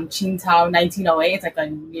Qingtao 1908. It's like a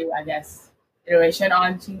new, I guess, iteration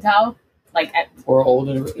on Qingtao. Like or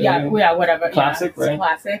older, whatever. Classic, right? Yep.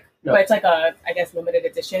 Classic, but it's like a, I guess, limited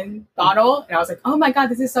edition bottle, and I was like, oh my god,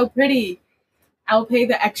 this is so pretty. I'll pay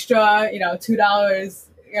the extra,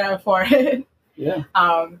 $2, for it. Yeah.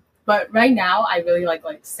 But right now, I really like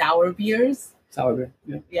sour beers. Sour beer,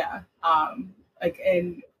 yeah. Yeah.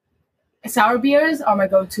 And sour beers are my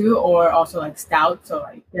go-to, or also like stout, so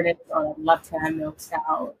like Guinness or like Left Hand Milk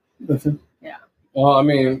Stout. Listen. Yeah. Well, I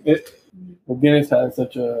mean, Guinness has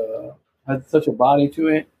such a body to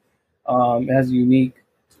it. It has a unique,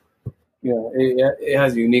 it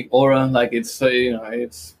has a unique aura. Like it's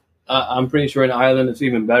I'm pretty sure in Ireland it's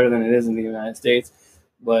even better than it is in the United States.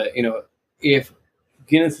 But if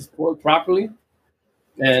Guinness is poured properly,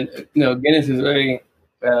 and Guinness is very,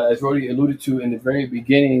 as already alluded to in the very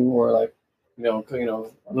beginning, or like a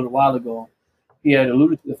little while ago, he had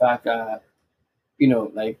alluded to the fact that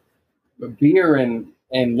like beer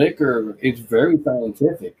and liquor is very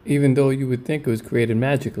scientific. Even though you would think it was created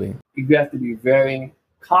magically. You have to be very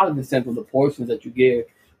cognizant of the portions that you give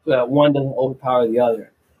so that one doesn't overpower the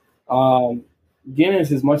other.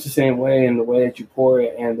 Guinness is much the same way in the way that you pour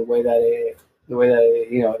it and the way that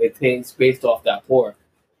it tastes based off that pour.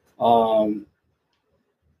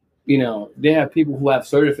 They have people who have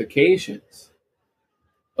certifications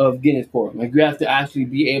of Guinness pouring. Like you have to actually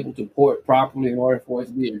be able to pour it properly in order for it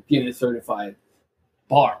to be a Guinness certified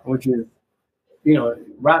bar, which is,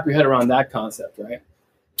 wrap your head around that concept, right?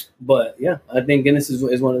 But yeah, I think Guinness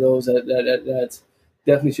is one of those that's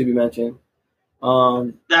definitely should be mentioned.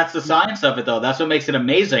 That's the science of it, though. That's what makes it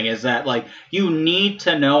amazing. Is that like you need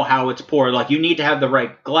to know how it's poured. Like you need to have the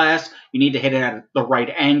right glass. You need to hit it at the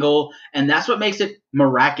right angle, and that's what makes it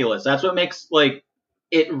miraculous. That's what makes like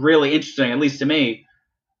it really interesting, at least to me.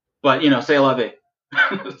 But say love it.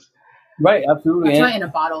 Right, absolutely. That's why in a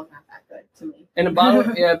bottle not that good to me. In a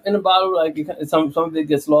bottle, like some of it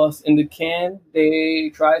gets lost in the can.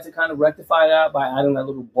 They try to kind of rectify that by adding that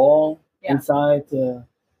little ball inside to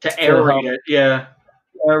aerate it. Yeah,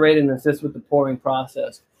 aerate and assist with the pouring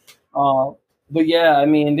process. But yeah, I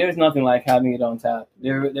mean, there's nothing like having it on tap.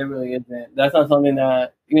 There really isn't. That's not something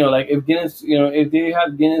that like if Guinness, if they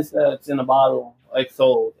have Guinness that's in a bottle like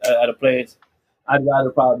sold at a place, I'd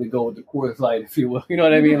rather probably go with the Coors Light, if you will. You know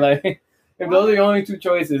what I mean? Like, if those are the only two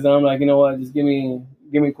choices, I'm like, you know what? Just give me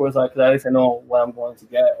Coors Light, because at least I know what I'm going to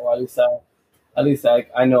get, or at least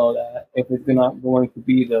I know that if it's not going to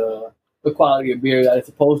be the quality of beer that it's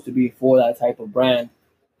supposed to be for that type of brand,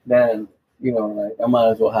 then like I might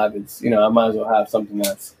as well have it. I might as well have something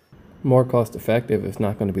that's more cost effective. It's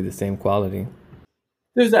not going to be the same quality.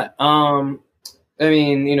 There's that. I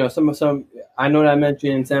mean, some. I know that I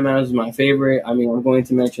mentioned Sam Adams is my favorite. I mean, I'm going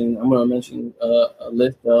to mention a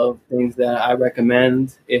list of things that I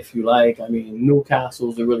recommend if you like. I mean,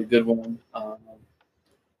 Newcastle's a really good one.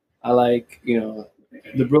 I like,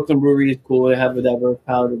 The Brooklyn Brewery is cool. They have a diverse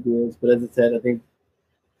palette of beers, but as I said, I think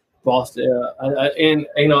Boston, and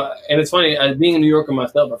and it's funny. As being a New Yorker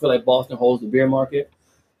myself, I feel like Boston holds the beer market.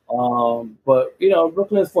 But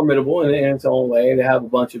Brooklyn is formidable in its own way. They have a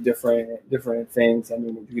bunch of different things. I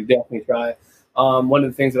mean, you could definitely try. One of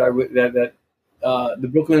the things that the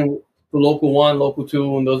Brooklyn, the local one, local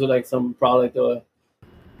two, and those are like some product.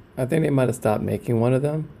 I think they might have stopped making one of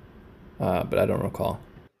them, but I don't recall.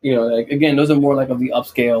 Like again, those are more like of the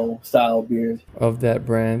upscale style beers of that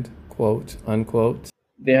brand, quote unquote.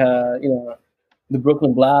 They have, the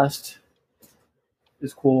Brooklyn Blast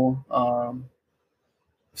is cool. Brooklyn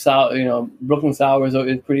Sour is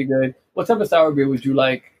pretty good. What type of sour beer would you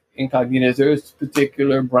like, Incognito? Is there a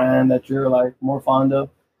particular brand that you're like more fond of?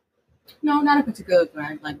 No, not a particular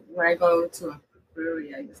brand. Like when I go to a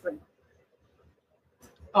brewery,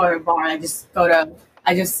 or a bar, I just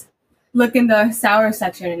look in the sour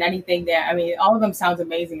section and anything there. I mean, all of them sounds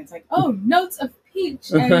amazing. It's like, oh, notes of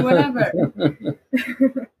peach and whatever.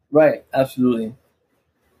 Right, absolutely.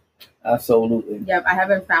 Yep, I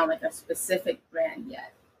haven't found like a specific brand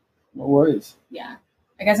yet. No worries. Yeah,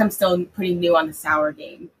 I guess I'm still pretty new on the sour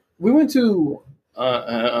game. We went to,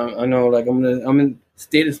 I know, like I'm in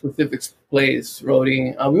state a specific place,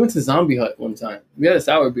 Rody. We went to Zombie Hut one time. We had a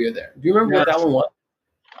sour beer there. Do you remember what that one was?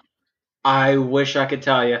 I wish I could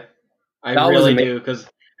tell you. I really do, because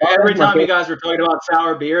every time you guys were talking about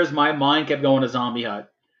sour beers, my mind kept going to Zombie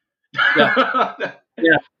Hut. Yeah.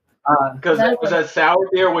 Yeah. Because there was a sour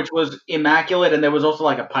beer which was immaculate, and there was also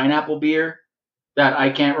like a pineapple beer that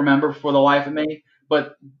I can't remember for the life of me,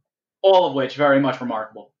 but all of which very much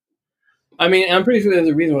remarkable. I mean, I'm pretty sure there's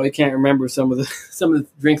a reason why I can't remember some of the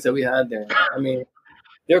drinks that we had there. I mean,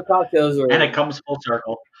 their cocktails are, and it comes full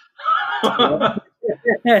circle.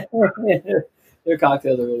 Their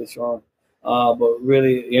cocktails are really strong, but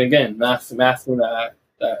really, again, mastering that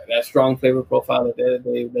strong flavor profile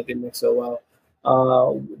that they mix so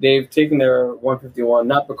well. They've taken their 151,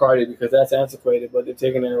 not Bacardi because that's antiquated, but they've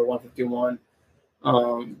taken their 151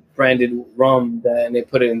 branded rum and they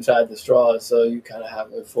put it inside the straws, so you kind of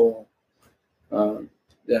have a full. I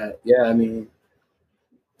mean,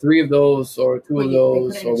 3 of those or 2 of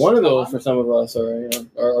those or 1 of those for some of us are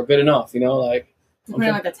good enough. Like. You put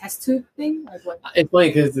it like a test tube thing? Like what? It's funny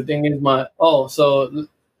because the thing is my uncle,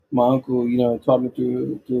 taught me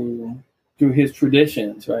through his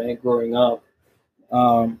traditions, right, growing up,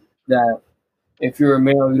 that if you're a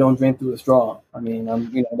male, you don't drink through a straw. I mean,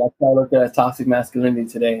 that's how I look at as toxic masculinity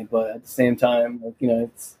today. But at the same time,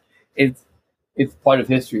 it's part of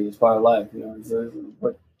history. It's part of life. It's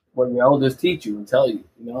what your elders teach you and tell you.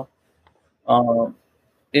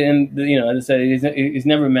 And as I said, it's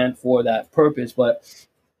never meant for that purpose. But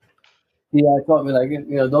it taught me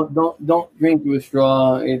don't drink through a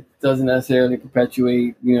straw. It doesn't necessarily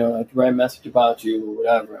perpetuate a right message about you or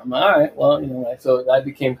whatever. I'm like, all right, well, so that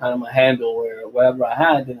became kind of my handle where whatever I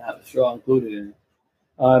had didn't have a straw included in it.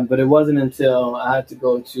 But it wasn't until I had to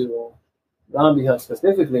go to Zombie Hut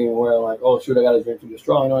specifically where I'm like, oh shoot, I got to drink through the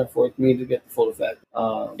straw in order for me to get the full effect.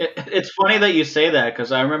 It's funny that you say that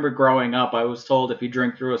because I remember growing up, I was told if you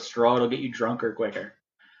drink through a straw, it'll get you drunker quicker.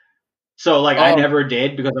 So I never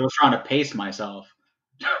did because I was trying to pace myself.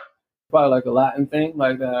 Probably like a Latin thing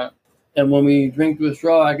like that. And when we drink through a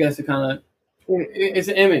straw, I guess it's an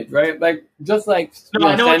image, right? Like just like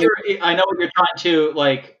I know what you're trying to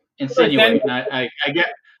insinuate. And I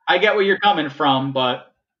get where you're coming from, but.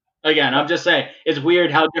 Again, I'm just saying, it's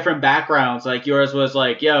weird how different backgrounds, like yours was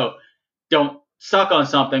like, yo, don't suck on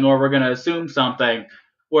something or we're going to assume something,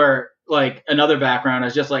 where like another background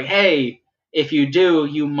is just like, hey, if you do,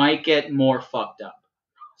 you might get more fucked up.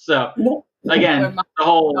 So, again, the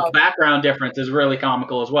whole background difference is really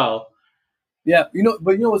comical as well. Yeah,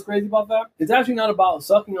 but what's crazy about that? It's actually not about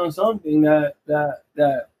sucking on something that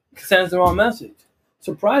sends the wrong message.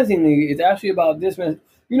 Surprisingly, it's actually about this message.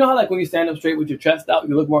 You know how when you stand up straight with your chest out,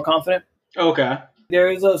 you look more confident? Okay. There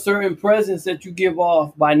is a certain presence that you give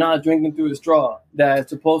off by not drinking through the straw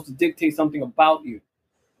that's supposed to dictate something about you.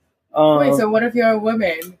 Wait, so what if you're a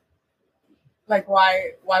woman? Like,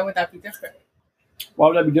 why would that be different? Why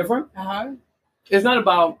would that be different? Uh-huh. It's not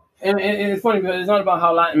about, and it's funny because it's not about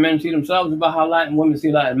how Latin men see themselves, it's about how Latin women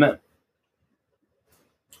see Latin men.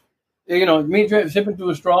 Me sipping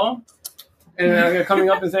through a straw, and they're coming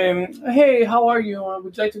up and saying, hey, how are you?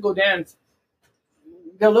 Would you like to go dance?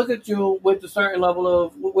 They'll look at you with a certain level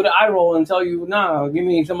of, with an eye roll and tell you, nah, give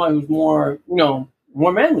me somebody who's more,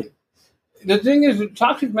 more manly. The thing is,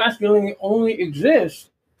 toxic masculinity only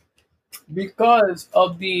exists because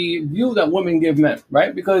of the view that women give men,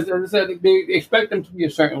 right? Because, as I said, they expect them to be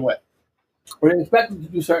a certain way, or they expect them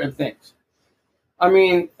to do certain things. I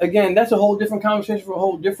mean, again, that's a whole different conversation for a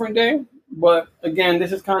whole different day. But again,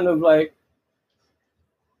 this is kind of like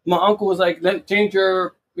my uncle was like, change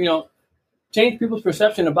your, change people's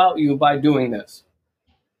perception about you by doing this.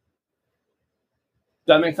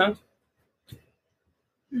 Does that make sense?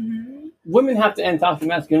 Mm-hmm. Women have to end toxic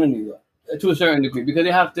masculinity though, to a certain degree, because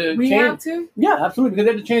they have to We change. have to. Yeah, absolutely, because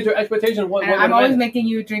they have to change their expectation of what. And what I'm what always men- making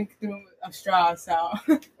you drink through a straw, so.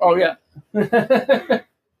 Oh yeah.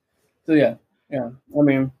 So yeah. I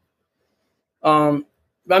mean, but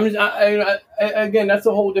again, that's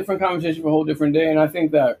a whole different conversation for a whole different day, and I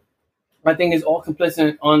think it's all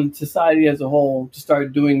complicit on society as a whole to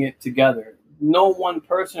start doing it together. No one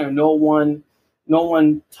person or no one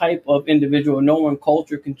type of individual, no one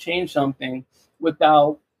culture can change something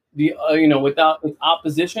without without its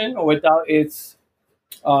opposition or without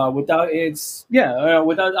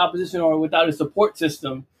opposition or without a support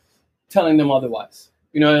system telling them otherwise.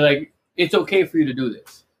 Like, it's okay for you to do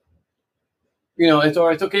this. It's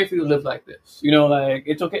okay for you to live like this. Like,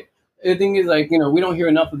 it's okay. The thing is, like, we don't hear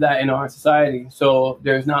enough of that in our society, so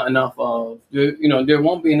there's not enough of there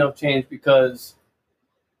won't be enough change because,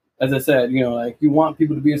 as I said, like, you want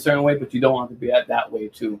people to be a certain way, but you don't want to be at that way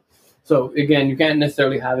too. So again, you can't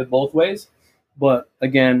necessarily have it both ways. But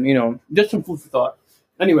again, just some food for thought.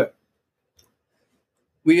 Anyway,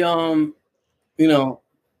 we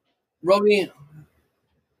Roby,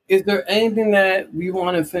 is there anything that we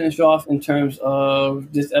want to finish off in terms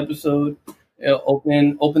of this episode?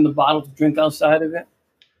 Open the bottle to drink outside of it.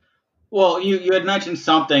 Well, you had mentioned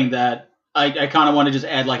something that I kind of want to just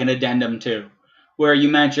add like an addendum to, where you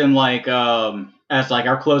mentioned like as like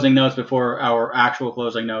our closing notes before our actual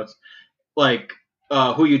closing notes, like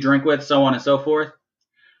who you drink with, so on and so forth.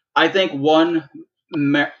 I think one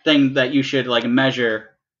thing that you should like measure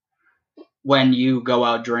when you go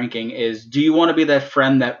out drinking is, do you want to be that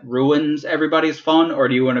friend that ruins everybody's fun, or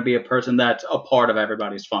do you want to be a person that's a part of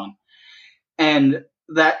everybody's fun? And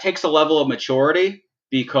that takes a level of maturity,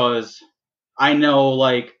 because I know,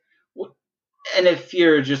 like, and if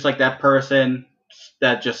you're just like that person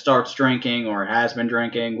that just starts drinking or has been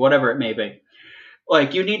drinking, whatever it may be,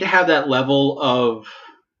 like, you need to have that level of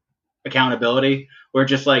accountability where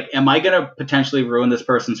just like, am I going to potentially ruin this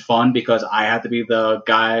person's fun because I have to be the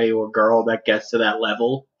guy or girl that gets to that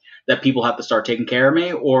level that people have to start taking care of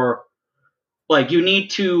me? Or like, you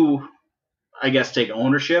need to, I guess, take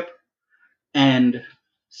ownership and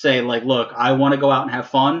say, like, look, I want to go out and have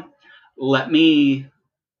fun. Let me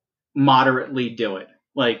moderately do it.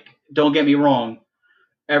 Like, don't get me wrong.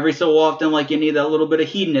 Every so often, like, you need that little bit of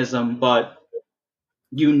hedonism, but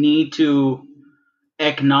you need to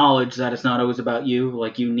acknowledge that it's not always about you.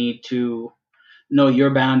 Like, you need to know your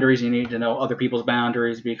boundaries. You need to know other people's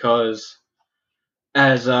boundaries, because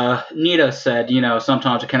as Nita said,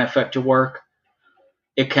 sometimes it can affect your work.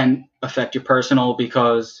 It can affect your personal,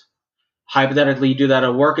 because hypothetically you do that in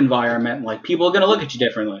a work environment, like, people are going to look at you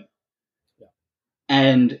differently. Yeah.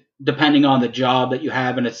 And depending on the job that you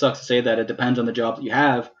have, and it sucks to say that it depends on the job that you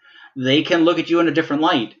have, they can look at you in a different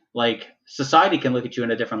light. Like, society can look at you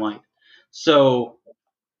in a different light. So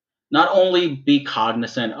not only be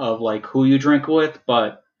cognizant of like who you drink with,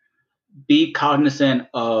 but be cognizant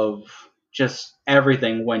of just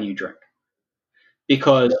everything when you drink.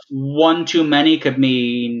 Because one too many could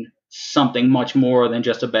mean something much more than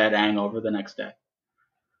just a bad hangover the next day.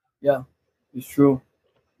 Yeah, it's true.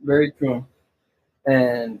 Very true.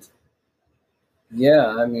 And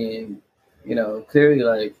yeah, I mean, clearly,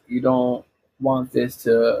 like, you don't want this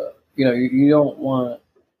to, you don't want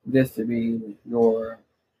this to be your,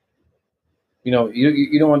 you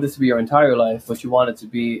don't want this to be your entire life. What you want it to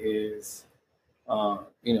be is,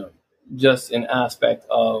 just an aspect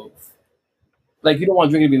of, like, you don't want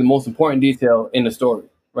drinking to be the most important detail in the story,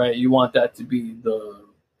 right? You want that to be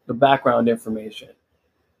the background information.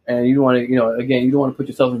 And you don't want to, again, you don't want to put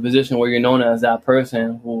yourself in a position where you're known as that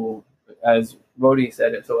person who, as Rody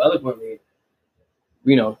said it so eloquently,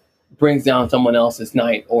 brings down someone else's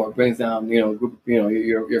night or brings down,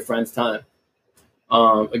 your friend's time.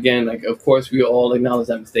 Again, like, of course, we all acknowledge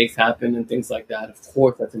that mistakes happen and things like that. Of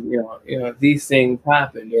course, that's, these things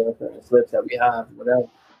happen. There are certain slips that we have, whatever.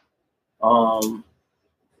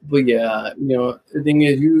 But yeah, the thing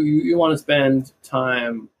is, you want to spend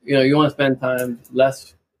time,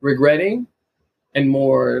 less regretting and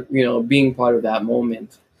more, being part of that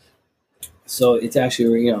moment. So it's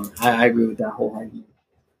actually, I agree with that wholeheartedly.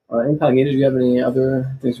 Incognito, do you have any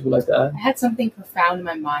other things you would like to add? I had something profound in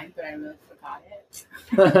my mind, but I really forgot it.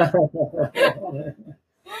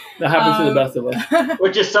 That happens to the best of us.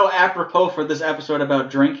 Which is so apropos for this episode about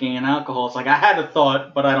drinking and alcohol. It's like, I had a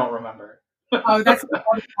thought, but I don't remember. Oh, that's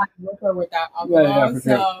all the time worker without Yeah, alcohol. for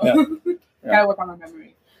So sure. Yeah. gotta work on my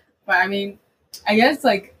memory. But I mean, I guess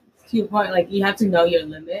like to your point, like you have to know your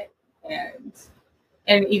limit,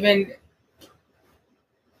 and even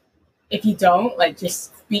if you don't, like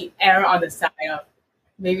just be err on the side of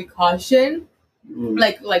maybe caution. Mm.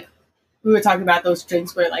 Like we were talking about those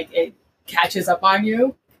drinks where like it catches up on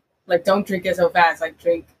you. Like don't drink it so fast. Like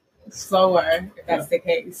drink slower if that's the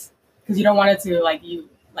case, because you don't want it to like you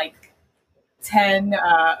like 10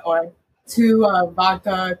 or 2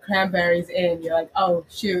 vodka cranberries in. You're like, oh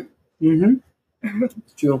shoot. Mm-hmm.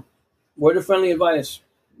 It's true. Word of friendly advice.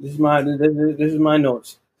 This is my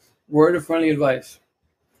notes. Word of friendly advice.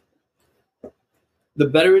 The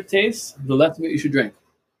better it tastes, the less of it you should drink.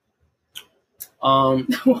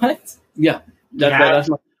 What? Yeah, that's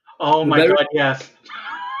my. Oh my better- god, yes.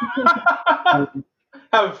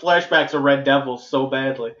 Having flashbacks of Red Devil so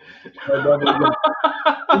badly.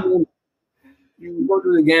 You go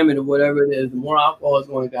through the gamut of whatever it is, the more alcohol is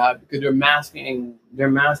going to have because they're masking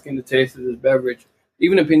the taste of this beverage.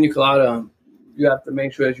 Even a pina colada, you have to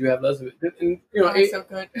make sure that you have less of it. And, you know, That's so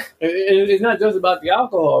good. it's not just about the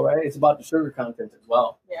alcohol, right? It's about the sugar content as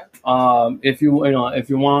well. Yeah. If you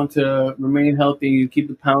want to remain healthy, you keep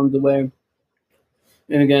the pounds away.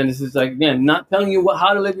 And again, this is like not telling you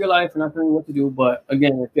how to live your life, or not telling you what to do, but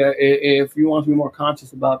again, if you want to be more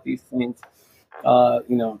conscious about these things,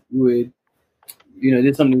 you would,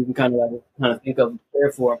 there's something you can kind of think of,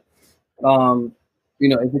 prepare for.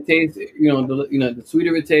 If it tastes, the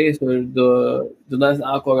sweeter it tastes, or the less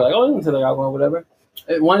alcohol, like, oh, it doesn't taste like alcohol, whatever.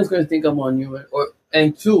 One is going to think up on you,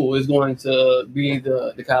 and two is going to be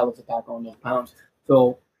the calories to pack on those pounds.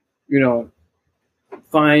 So,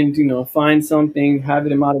 find something, have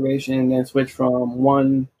it in moderation, and then switch from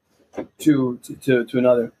one to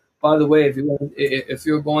another. By the way, if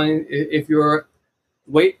you're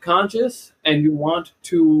weight conscious and you want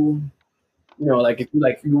to, if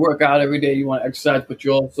you work out every day, you want to exercise, but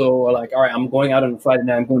you also are like, all right, I'm going out on a Friday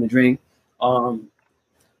night, I'm going to drink. Vodka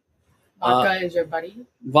is your buddy.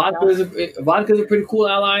 Vodka is a pretty cool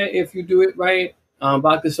ally if you do it right.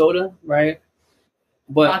 Vodka soda, right?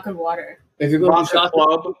 But vodka water. If you're going to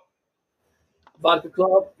Club. Vodka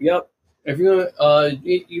Club, yep. If you're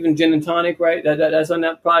even gin and tonic, right? That's on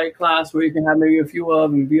that product class where you can have maybe a few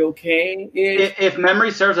of and be okay. If memory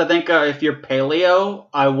serves, I think if you're paleo,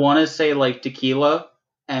 I want to say like tequila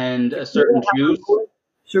and a certain juice.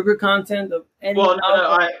 Sugar content of any. Well,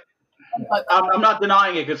 I'm not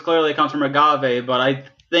denying it because clearly it comes from agave, but I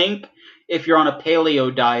think if you're on a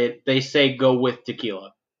paleo diet, they say go with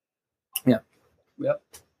tequila. Yeah. Yep.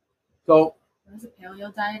 So. What is a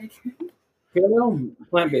paleo diet again? Paleo,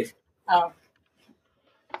 plant-based. Oh.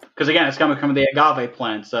 Because again, it's coming from the agave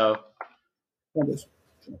plant, so. Plant-based.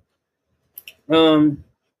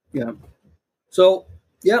 Yeah. So,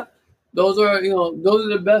 yeah. Those are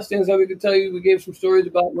the best things that we could tell you. We gave some stories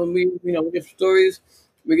about when we gave some stories.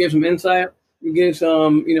 We gave some insight. We gave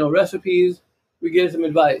some, recipes. We gave some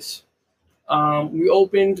advice. We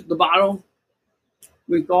opened the bottle.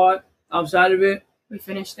 We thought outside of it. We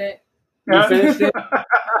finished it.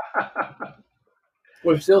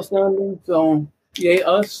 We're still standing, so yay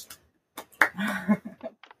us.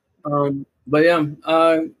 But yeah,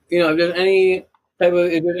 if there's any type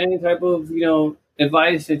of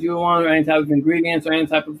advice that you want, or any type of ingredients, or any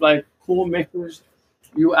type of like cool mixers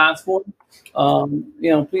you ask for,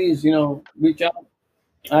 please reach out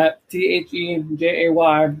at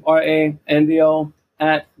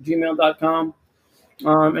thejayyrando@gmail.com,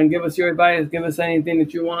 and give us your advice. Give us anything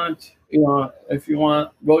that you want. If you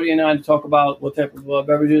want Brody and I to talk about what type of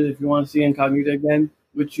beverages, if you want to see Incognita again,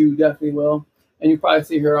 which you definitely will, and you probably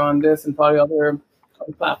see her on this and probably other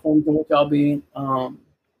platforms in which I'll be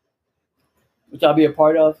a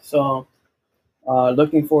part of. So,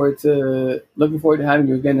 looking forward to having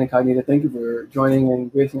you again, Incognita. Thank you for joining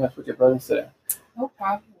and gracing us with your presence today. No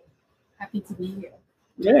problem. Happy to be here.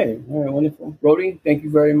 Yay! All right, wonderful. Brody, thank you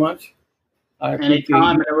very much.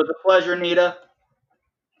 Anytime. It was a pleasure, Nita.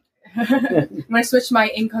 I'm going to switch my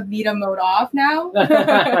incognito mode off now.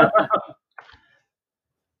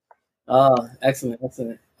 Excellent.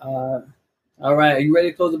 All right, are you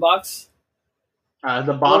ready to close the box?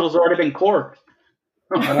 The bottle's already been corked.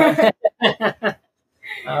 All right.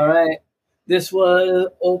 All right. This was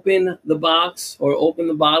open the box, or open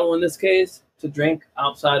the bottle in this case, to drink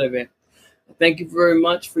outside of it. Thank you very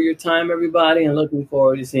much for your time, everybody, and looking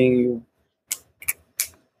forward to seeing you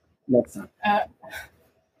next time.